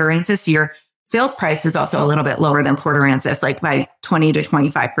than Port Aransas, your sales price is also a little bit lower than Port Aransas, like by 20 to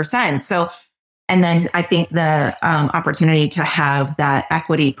 25%. So, and then I think the opportunity to have that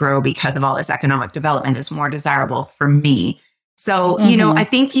equity grow because of all this economic development is more desirable for me. So, I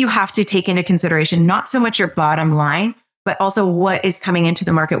think you have to take into consideration not so much your bottom line, but also what is coming into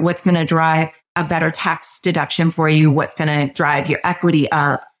the market, what's going to drive a better tax deduction for you, what's going to drive your equity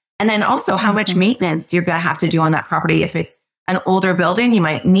up. And then also how much maintenance you're going to have to do on that property. If it's an older building, you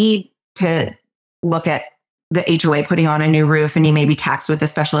might need to look at the HOA putting on a new roof and you may be taxed with a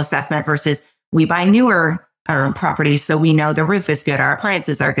special assessment versus we buy newer properties. So we know the roof is good. Our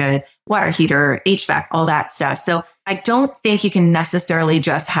appliances are good, water heater, HVAC, all that stuff. So I don't think you can necessarily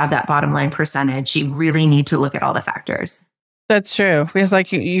just have that bottom line percentage. You really need to look at all the factors. That's true. Because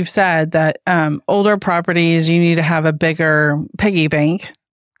like you've said that older properties, you need to have a bigger piggy bank,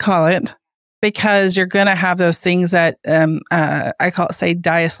 call it, because you're going to have those things that I call it, say,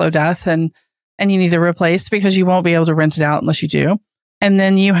 die a slow death and you need to replace because you won't be able to rent it out unless you do. And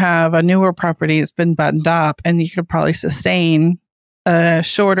then you have a newer property that's been buttoned up and you could probably sustain a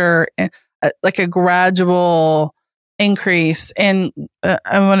shorter, like a gradual increase. And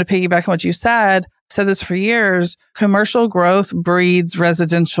I want to piggyback on what you said. I've said this for years. Commercial growth breeds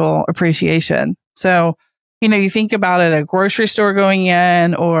residential appreciation. So, you think about it, a grocery store going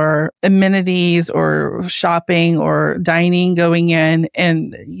in or amenities or shopping or dining going in,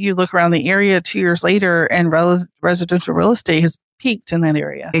 and you look around the area 2 years later and residential real estate has peaked in that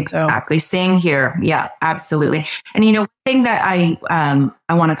area. Exactly. Same here. Yeah, absolutely. And one thing that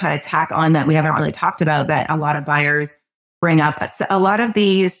I want to kind of tack on that we haven't really talked about that a lot of buyers bring up. A lot of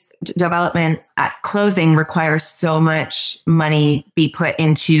these developments at closing require so much money be put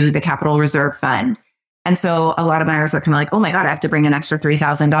into the capital reserve fund. And so a lot of buyers are kind of like, oh my God, I have to bring an extra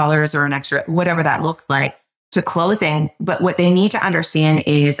 $3,000 or an extra, whatever that looks like to closing. But what they need to understand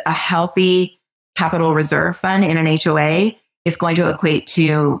is a healthy capital reserve fund in an HOA is going to equate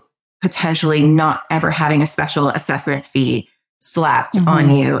to potentially not ever having a special assessment fee slapped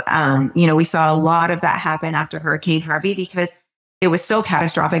on you. We saw a lot of that happen after Hurricane Harvey because it was so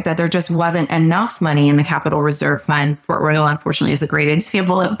catastrophic that there just wasn't enough money in the capital reserve fund. Fort Royal, unfortunately, is a great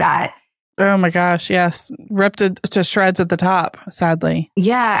example of that. Oh my gosh, yes. Ripped it to shreds at the top, sadly.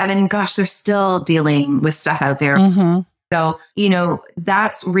 Yeah. And gosh, they're still dealing with stuff out there. So,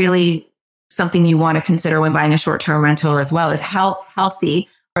 that's really something you want to consider when buying a short-term rental as well, is how healthy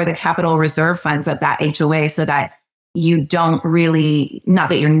are the capital reserve funds of that HOA so that you don't really, not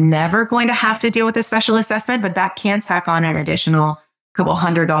that you're never going to have to deal with a special assessment, but that can tack on an additional couple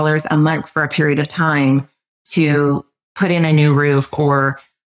 $100 a month for a period of time to put in a new roof or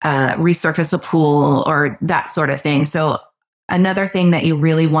resurface a pool or that sort of thing. So another thing that you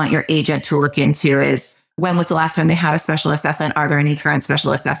really want your agent to look into is when was the last time they had a special assessment? Are there any current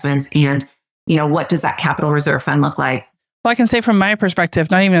special assessments? And, what does that capital reserve fund look like? Well, I can say from my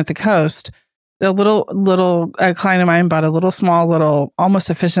perspective, not even at the coast, a little client of mine bought a little almost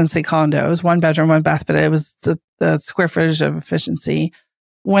efficiency condo. It was 1 bedroom, 1 bath, but it was the square footage of efficiency.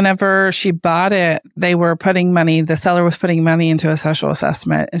 Whenever she bought it, the seller was putting money into a special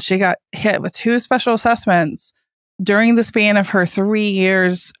assessment, and she got hit with 2 special assessments during the span of her 3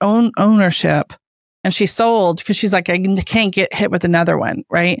 years ownership. And she sold because she's like, I can't get hit with another one,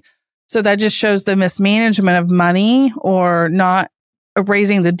 right? So that just shows the mismanagement of money or not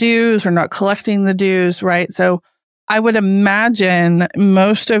raising the dues or not collecting the dues, right? So I would imagine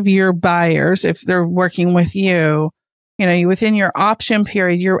most of your buyers, if they're working with you, within your option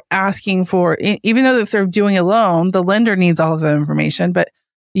period, you're asking for, even though if they're doing a loan, the lender needs all of the information, but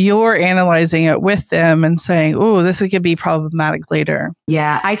you're analyzing it with them and saying, oh, this could be problematic later.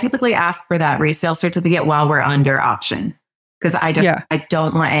 Yeah. I typically ask for that resale certificate while we're under option because I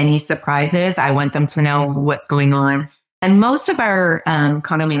don't want any surprises. I want them to know what's going on. And most of our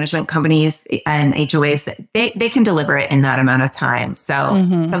condo management companies and HOAs, they can deliver it in that amount of time. So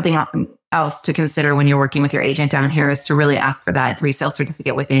something else to consider when you're working with your agent down here is to really ask for that resale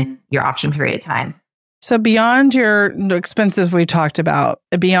certificate within your option period of time. So beyond your expenses we talked about,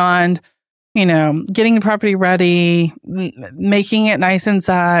 beyond, getting the property ready, making it nice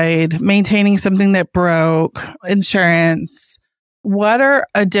inside, maintaining something that broke, insurance, what are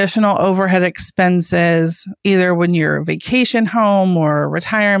additional overhead expenses, either when you're vacation home or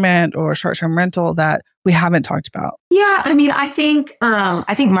retirement or short-term rental that we haven't talked about? Yeah. I mean, I think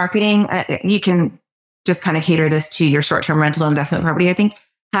marketing, you can just kind of cater this to your short-term rental investment property. I think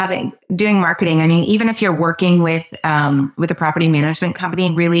doing marketing, I mean, even if you're working with a property management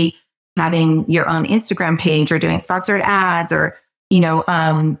company, really having your own Instagram page or doing sponsored ads or,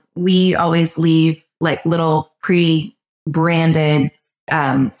 we always leave like little pre-branded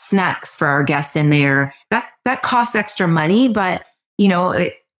snacks for our guests in there. That costs extra money, but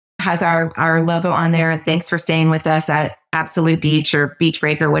it has our logo on there. Thanks for staying with us at Absolute Beach or Beach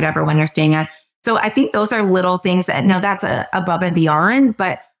Break or whatever when you're staying at. So I think those are little things that, that's above and beyond,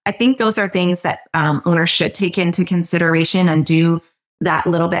 but I think those are things that owners should take into consideration and do that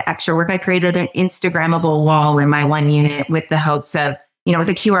little bit extra work. I created an Instagrammable wall in my one unit with the hopes of, with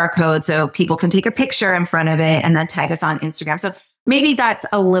a QR code so people can take a picture in front of it and then tag us on Instagram. So maybe that's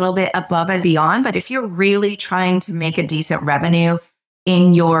a little bit above and beyond, but if you're really trying to make a decent revenue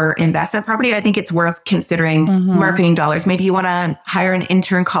in your investment property, I think it's worth considering marketing dollars. Maybe you want to hire an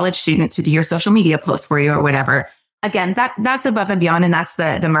intern college student to do your social media posts for you or whatever. Again, that's above and beyond, and that's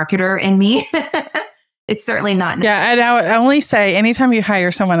the marketer in me. It's certainly not. Yeah, and I would only say anytime you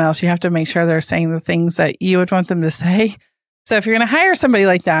hire someone else, you have to make sure they're saying the things that you would want them to say. So if you're going to hire somebody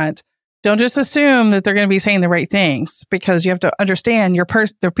like that, don't just assume that they're going to be saying the right things, because you have to understand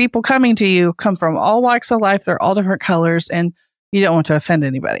the people coming to you come from all walks of life. They're all different colors, and you don't want to offend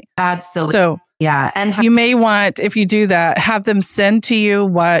anybody. Absolutely. So yeah. And you may want, if you do that, have them send to you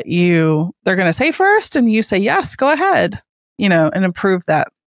what they're going to say first. And you say, yes, go ahead, and improve that.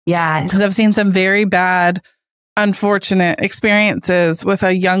 Yeah. Because I've seen some very bad, unfortunate experiences with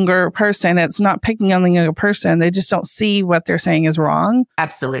a younger person. It's not picking on the younger person. They just don't see what they're saying is wrong.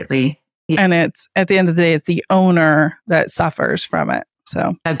 Absolutely. Yeah. And it's, at the end of the day, it's the owner that suffers from it.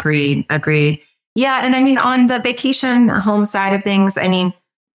 So Agreed. Yeah. And I mean, on the vacation home side of things, I mean,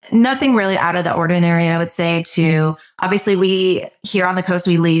 nothing really out of the ordinary, I would say. Obviously, we here on the coast,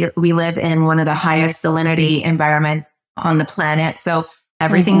 we live in one of the highest salinity environments on the planet. So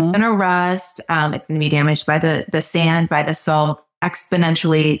everything's going to rust. It's going to be damaged by the sand, by the salt,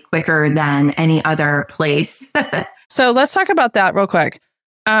 exponentially quicker than any other place. So let's talk about that real quick.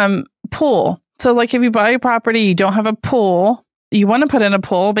 Pool. So like if you buy a property, you don't have a pool. You want to put in a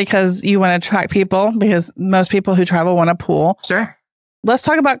pool because you want to attract people, because most people who travel want a pool. Sure. Let's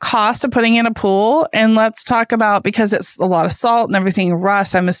talk about cost of putting in a pool, and let's talk about, because it's a lot of salt and everything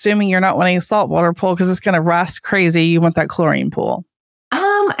rusts. I'm assuming you're not wanting a saltwater pool because it's going to rust crazy. You want that chlorine pool.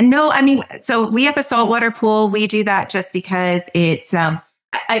 No, I mean, so we have a saltwater pool. We do that just because it's, I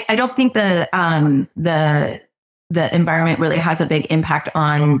don't think the environment really has a big impact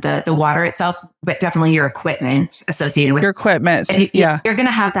on the water itself, but definitely your equipment associated with your equipment. You're going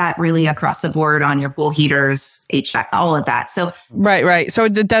to have that really across the board on your pool heaters, HVAC, all of that. So right. So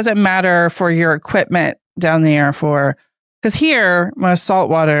it doesn't matter for your equipment down there because here, most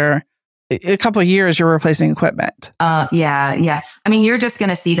saltwater, a couple of years, you're replacing equipment. Yeah. I mean, you're just going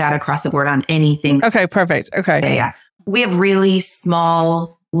to see that across the board on anything. Okay, perfect. Okay. Yeah. We have really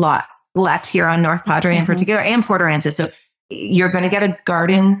small lots left here on North Padre in particular, and Port Aransas. So you're going to get a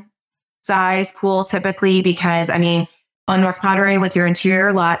garden size pool typically, because I mean, on North Padre with your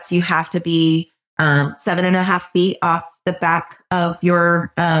interior lots, you have to be 7.5 feet off the back of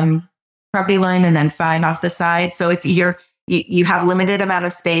your property line and then 5 off the side. So it's you have limited amount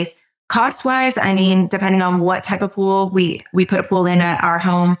of space. Cost wise, I mean, depending on what type of pool, we put a pool in at our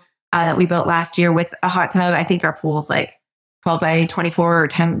home that we built last year with a hot tub. I think our pool's like 12 by 24 or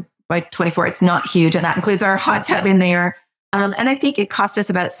 10 by 24. It's not huge. And that includes our hot tub in there. And I think it cost us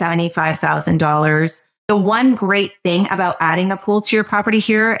about $75,000. The one great thing about adding a pool to your property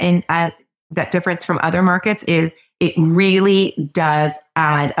here, and that difference from other markets, is it really does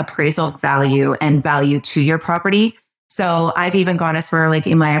add appraisal value and value to your property. So I've even gone as far, like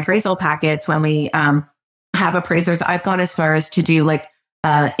in my appraisal packets, when we have appraisers. I've gone as far as to do like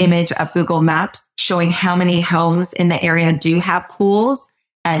image of Google Maps showing how many homes in the area do have pools,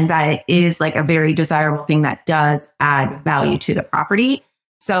 and that it is like a very desirable thing that does add value to the property.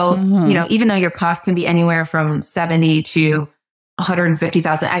 So, even though your cost can be anywhere from $70,000 to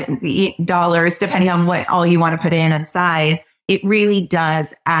 $150,000, depending on what all you want to put in and size, it really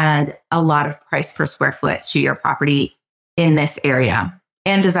does add a lot of price per square foot to your property in this area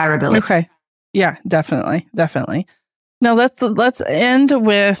and desirability. Okay. Yeah, definitely. Definitely. Now let's end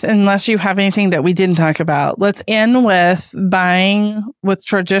with, unless you have anything that we didn't talk about, let's end with buying with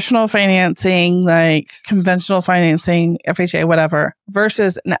traditional financing, like conventional financing, FHA, whatever,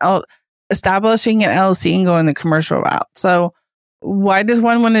 versus establishing an LLC and going the commercial route. So why does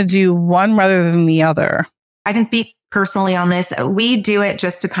one want to do one rather than the other? I can speak personally on this. We do it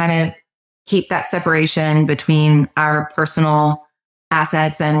just to kind of keep that separation between our personal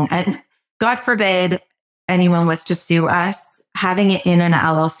assets and God forbid anyone was to sue us. Having it in an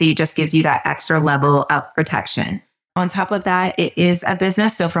LLC just gives you that extra level of protection. On top of that, it is a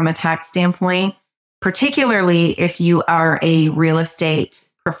business. So from a tax standpoint, particularly if you are a real estate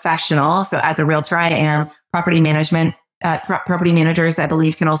professional. So as a realtor, I am property management. Property managers, I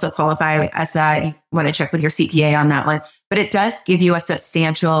believe, can also qualify as that. You want to check with your CPA on that one. But it does give you a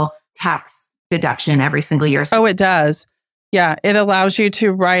substantial tax deduction every single year. Oh, it does. Yeah, it allows you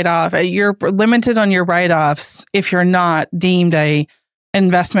to write off. You're limited on your write-offs if you're not deemed a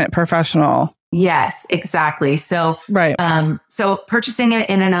investment professional. Yes, exactly. So, right. So purchasing it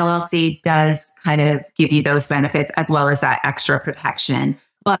in an LLC does kind of give you those benefits as well as that extra protection.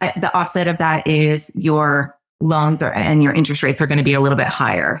 But the offset of that is your loans and your interest rates are going to be a little bit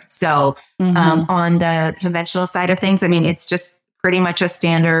higher. So on the conventional side of things, I mean, it's just pretty much a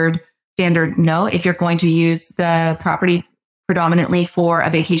standard note. If you're going to use the property predominantly for a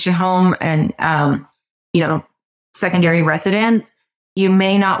vacation home and, secondary residence, you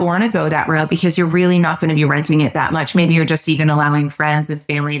may not want to go that route because you're really not going to be renting it that much. Maybe you're just even allowing friends and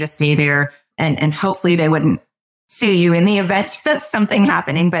family to stay there, and hopefully they wouldn't sue you in the event that's something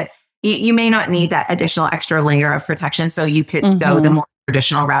happening, but you may not need that additional extra layer of protection. So you could go the more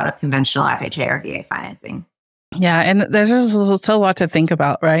traditional route of conventional FHA or VA financing. Yeah. And there's just still a lot to think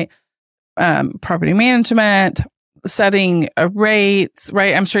about, right? Property management, setting rates,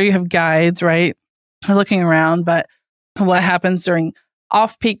 right? I'm sure you have guides, right? Looking around, but what happens during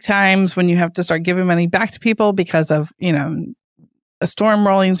off-peak times when you have to start giving money back to people because of, a storm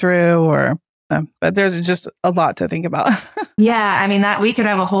rolling through but there's just a lot to think about. Yeah. I mean, that we could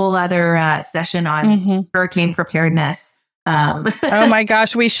have a whole other session on hurricane preparedness. Oh my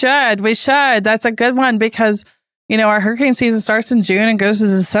gosh, we should. That's a good one because, our hurricane season starts in June and goes to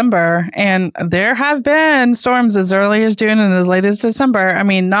December. And there have been storms as early as June and as late as December. I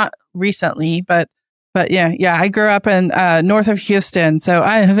mean, not recently, but yeah. I grew up in north of Houston, so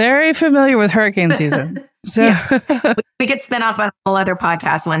I'm very familiar with hurricane season. So yeah. We could spin off a whole other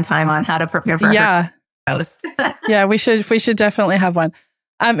podcast one time on how to prepare for hurricane coast. Yeah, we should definitely have one.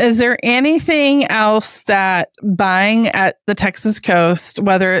 Is there anything else that buying at the Texas coast,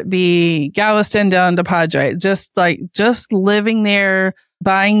 whether it be Galveston down to Padre, just living there,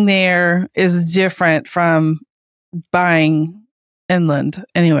 buying there is different from buying inland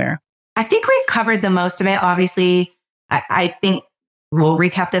anywhere? I think we've covered the most of it. Obviously, I think we'll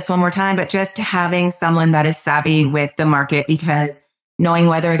recap this one more time, but just having someone that is savvy with the market, because knowing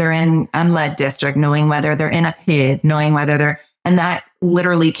whether they're in a lead district, knowing whether they're in a PID, knowing whether and that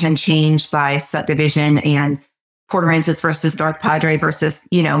literally can change by subdivision and Port Aransas versus North Padre versus,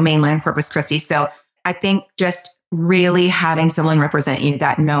 mainland Corpus Christi. So I think just really having someone represent you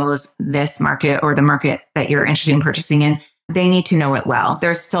that knows this market or the market that you're interested in purchasing in, they need to know it well.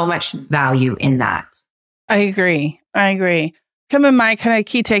 There's so much value in that. I agree. Some of my kind of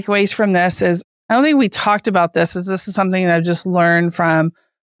key takeaways from this is, I don't think we talked about this, as this is something that I've just learned from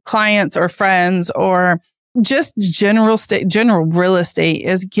clients or friends or just general real estate,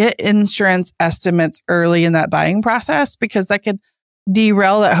 is get insurance estimates early in that buying process, because that could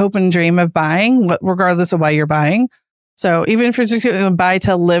derail that hope and dream of buying, regardless of why you're buying. So even if you're just going to buy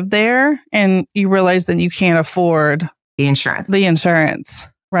to live there and you realize that you can't afford the insurance,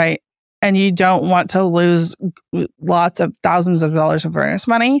 right? And you don't want to lose lots of thousands of dollars of earnest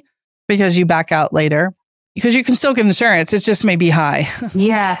money because you back out later. Because you can still get insurance, it just may be high.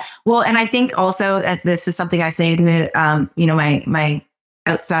 Yeah. Well, and I think also this is something I say to my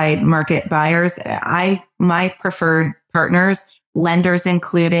outside market buyers. My preferred partners, lenders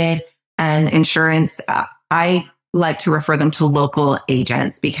included, and insurance. I like to refer them to local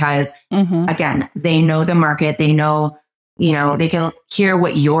agents because, again, they know the market. They know they can hear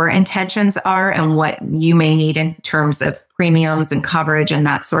what your intentions are and what you may need in terms of premiums and coverage and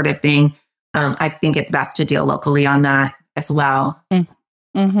that sort of thing. I think it's best to deal locally on that as well.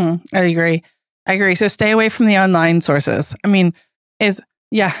 Mm-hmm. I agree. So stay away from the online sources. I mean, it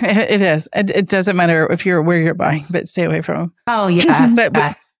is. It doesn't matter where you're buying, but stay away from them. Oh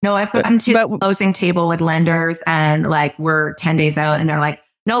yeah. No, I've gotten to the closing table with lenders and like we're 10 days out and they're like,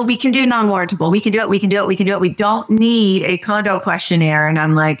 no, we can do non-warrantable. We can do it. We don't need a condo questionnaire. And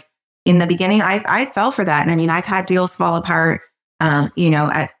I'm like, in the beginning, I fell for that. And I mean, I've had deals fall apart, at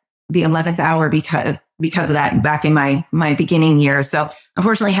the 11th hour because of that back in my beginning years. So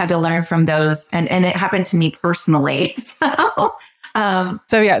unfortunately had to learn from those and it happened to me personally.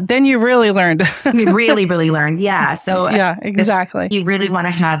 Then you really learned. You really, really learned. Yeah. So yeah, exactly. You really want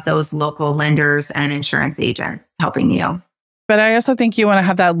to have those local lenders and insurance agents helping you. But I also think you want to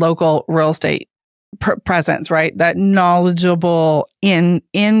have that local real estate presence, right? That knowledgeable in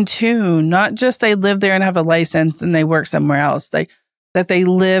tune, not just they live there and have a license and they work somewhere else. That they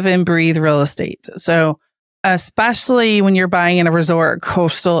live and breathe real estate. So especially when you're buying in a resort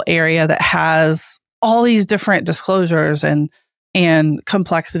coastal area that has all these different disclosures and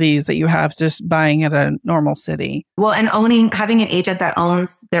complexities that you have just buying at a normal city. Well, and having an agent that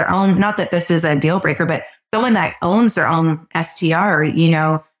owns their own, not that this is a deal breaker, but someone that owns their own STR,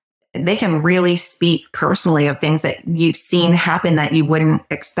 they can really speak personally of things that you've seen happen that you wouldn't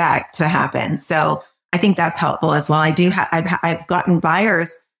expect to happen. So I think that's helpful as well. I've gotten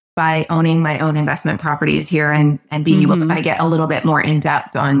buyers by owning my own investment properties here and being able to kind of get a little bit more in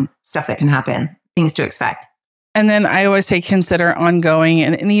depth on stuff that can happen, things to expect. And then I always say consider ongoing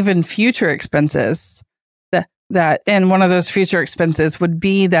and even future expenses. And one of those future expenses would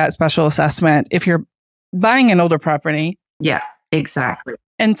be that special assessment if you're buying an older property. Yeah, exactly.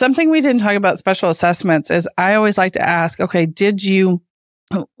 And something we didn't talk about special assessments is I always like to ask, okay,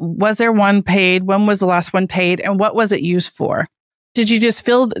 was there one paid? When was the last one paid? And what was it used for? Did you just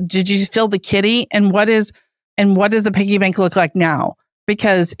fill the kitty? And what does the piggy bank look like now?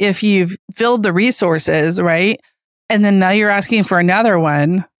 Because if you've filled the resources, right? And then now you're asking for another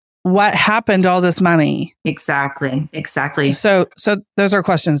one, what happened to all this money? Exactly. So those are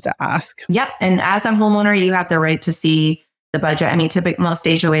questions to ask. Yep. And as a homeowner, you have the right to see the budget. I mean, typically most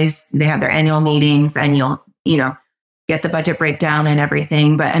HOAs, they have their annual meetings and you'll, get the budget breakdown and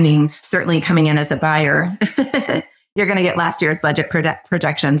everything. But I mean, certainly coming in as a buyer, you're going to get last year's budget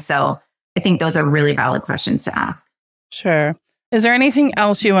projections. So I think those are really valid questions to ask. Sure. Is there anything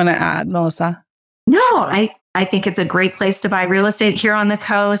else you want to add, Melissa? No, I think it's a great place to buy real estate here on the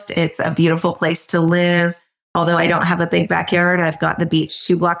coast. It's a beautiful place to live. Although I don't have a big backyard, I've got the beach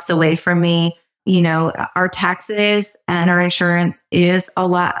 2 blocks away from me. Our taxes and our insurance is a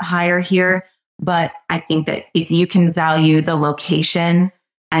lot higher here. But I think that if you can value the location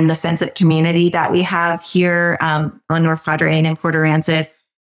and the sense of community that we have here on North Padre and in Port Aransas,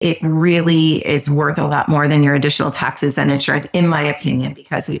 it really is worth a lot more than your additional taxes and insurance, in my opinion,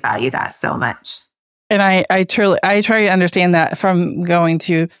 because we value that so much. And I try to understand that from going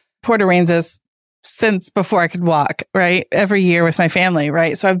to Port Aransas since before I could walk, right? Every year with my family,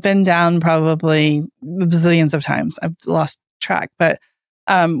 right? So I've been down probably bazillions of times. I've lost track. But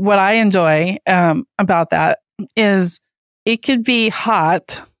what I enjoy about that is it could be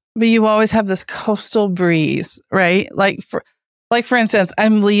hot, but you always have this coastal breeze, right? Like for instance,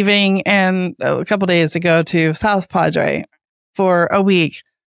 I'm leaving and a couple days to go to South Padre for a week,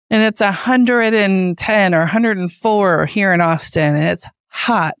 and it's 110 or 104 here in Austin, and it's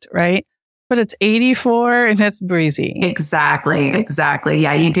hot, right? But it's 84 and it's breezy. Exactly.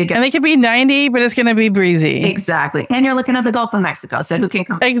 Yeah, you did get. And it could be 90, but it's going to be breezy. Exactly. And you're looking at the Gulf of Mexico, so who can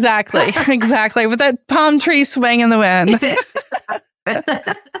come? Exactly. With that palm tree swing in the wind.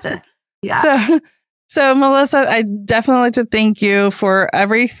 Yeah. So Melissa, I definitely like to thank you for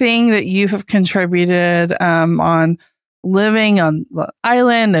everything that you have contributed on living on the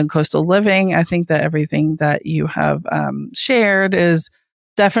island and coastal living. I think that everything that you have shared is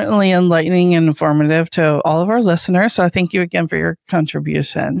definitely enlightening and informative to all of our listeners. So I thank you again for your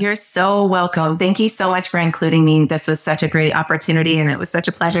contribution. You're so welcome. Thank you so much for including me. This was such a great opportunity, and it was such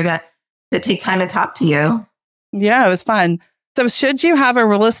a pleasure to take time and talk to you. Yeah, it was fun. So should you have a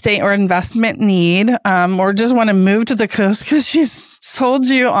real estate or investment need, or just want to move to the coast because she's sold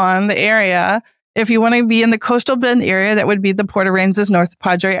you on the area, if you want to be in the coastal Bend area, that would be the Port Aransas, North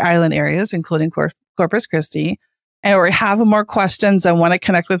Padre Island areas, including Corpus Christi, or have more questions and want to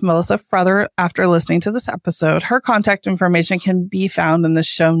connect with Melissa further after listening to this episode, her contact information can be found in the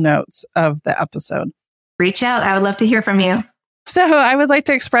show notes of the episode. Reach out. I would love to hear from you. So I would like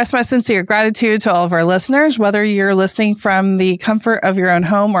to express my sincere gratitude to all of our listeners, whether you're listening from the comfort of your own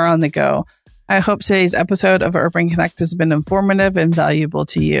home or on the go. I hope today's episode of Urban Connect has been informative and valuable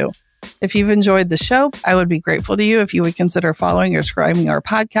to you. If you've enjoyed the show, I would be grateful to you if you would consider following or subscribing our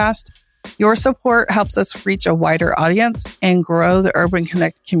podcast. Your support helps us reach a wider audience and grow the Urban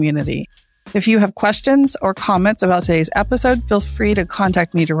Connect community. If you have questions or comments about today's episode, feel free to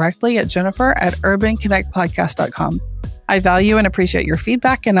contact me directly at jennifer@urbanconnectpodcast.com. I value and appreciate your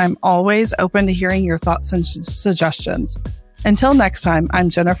feedback, and I'm always open to hearing your thoughts and suggestions. Until next time, I'm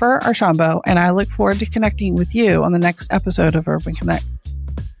Jennifer Archambault, and I look forward to connecting with you on the next episode of Urban Connect.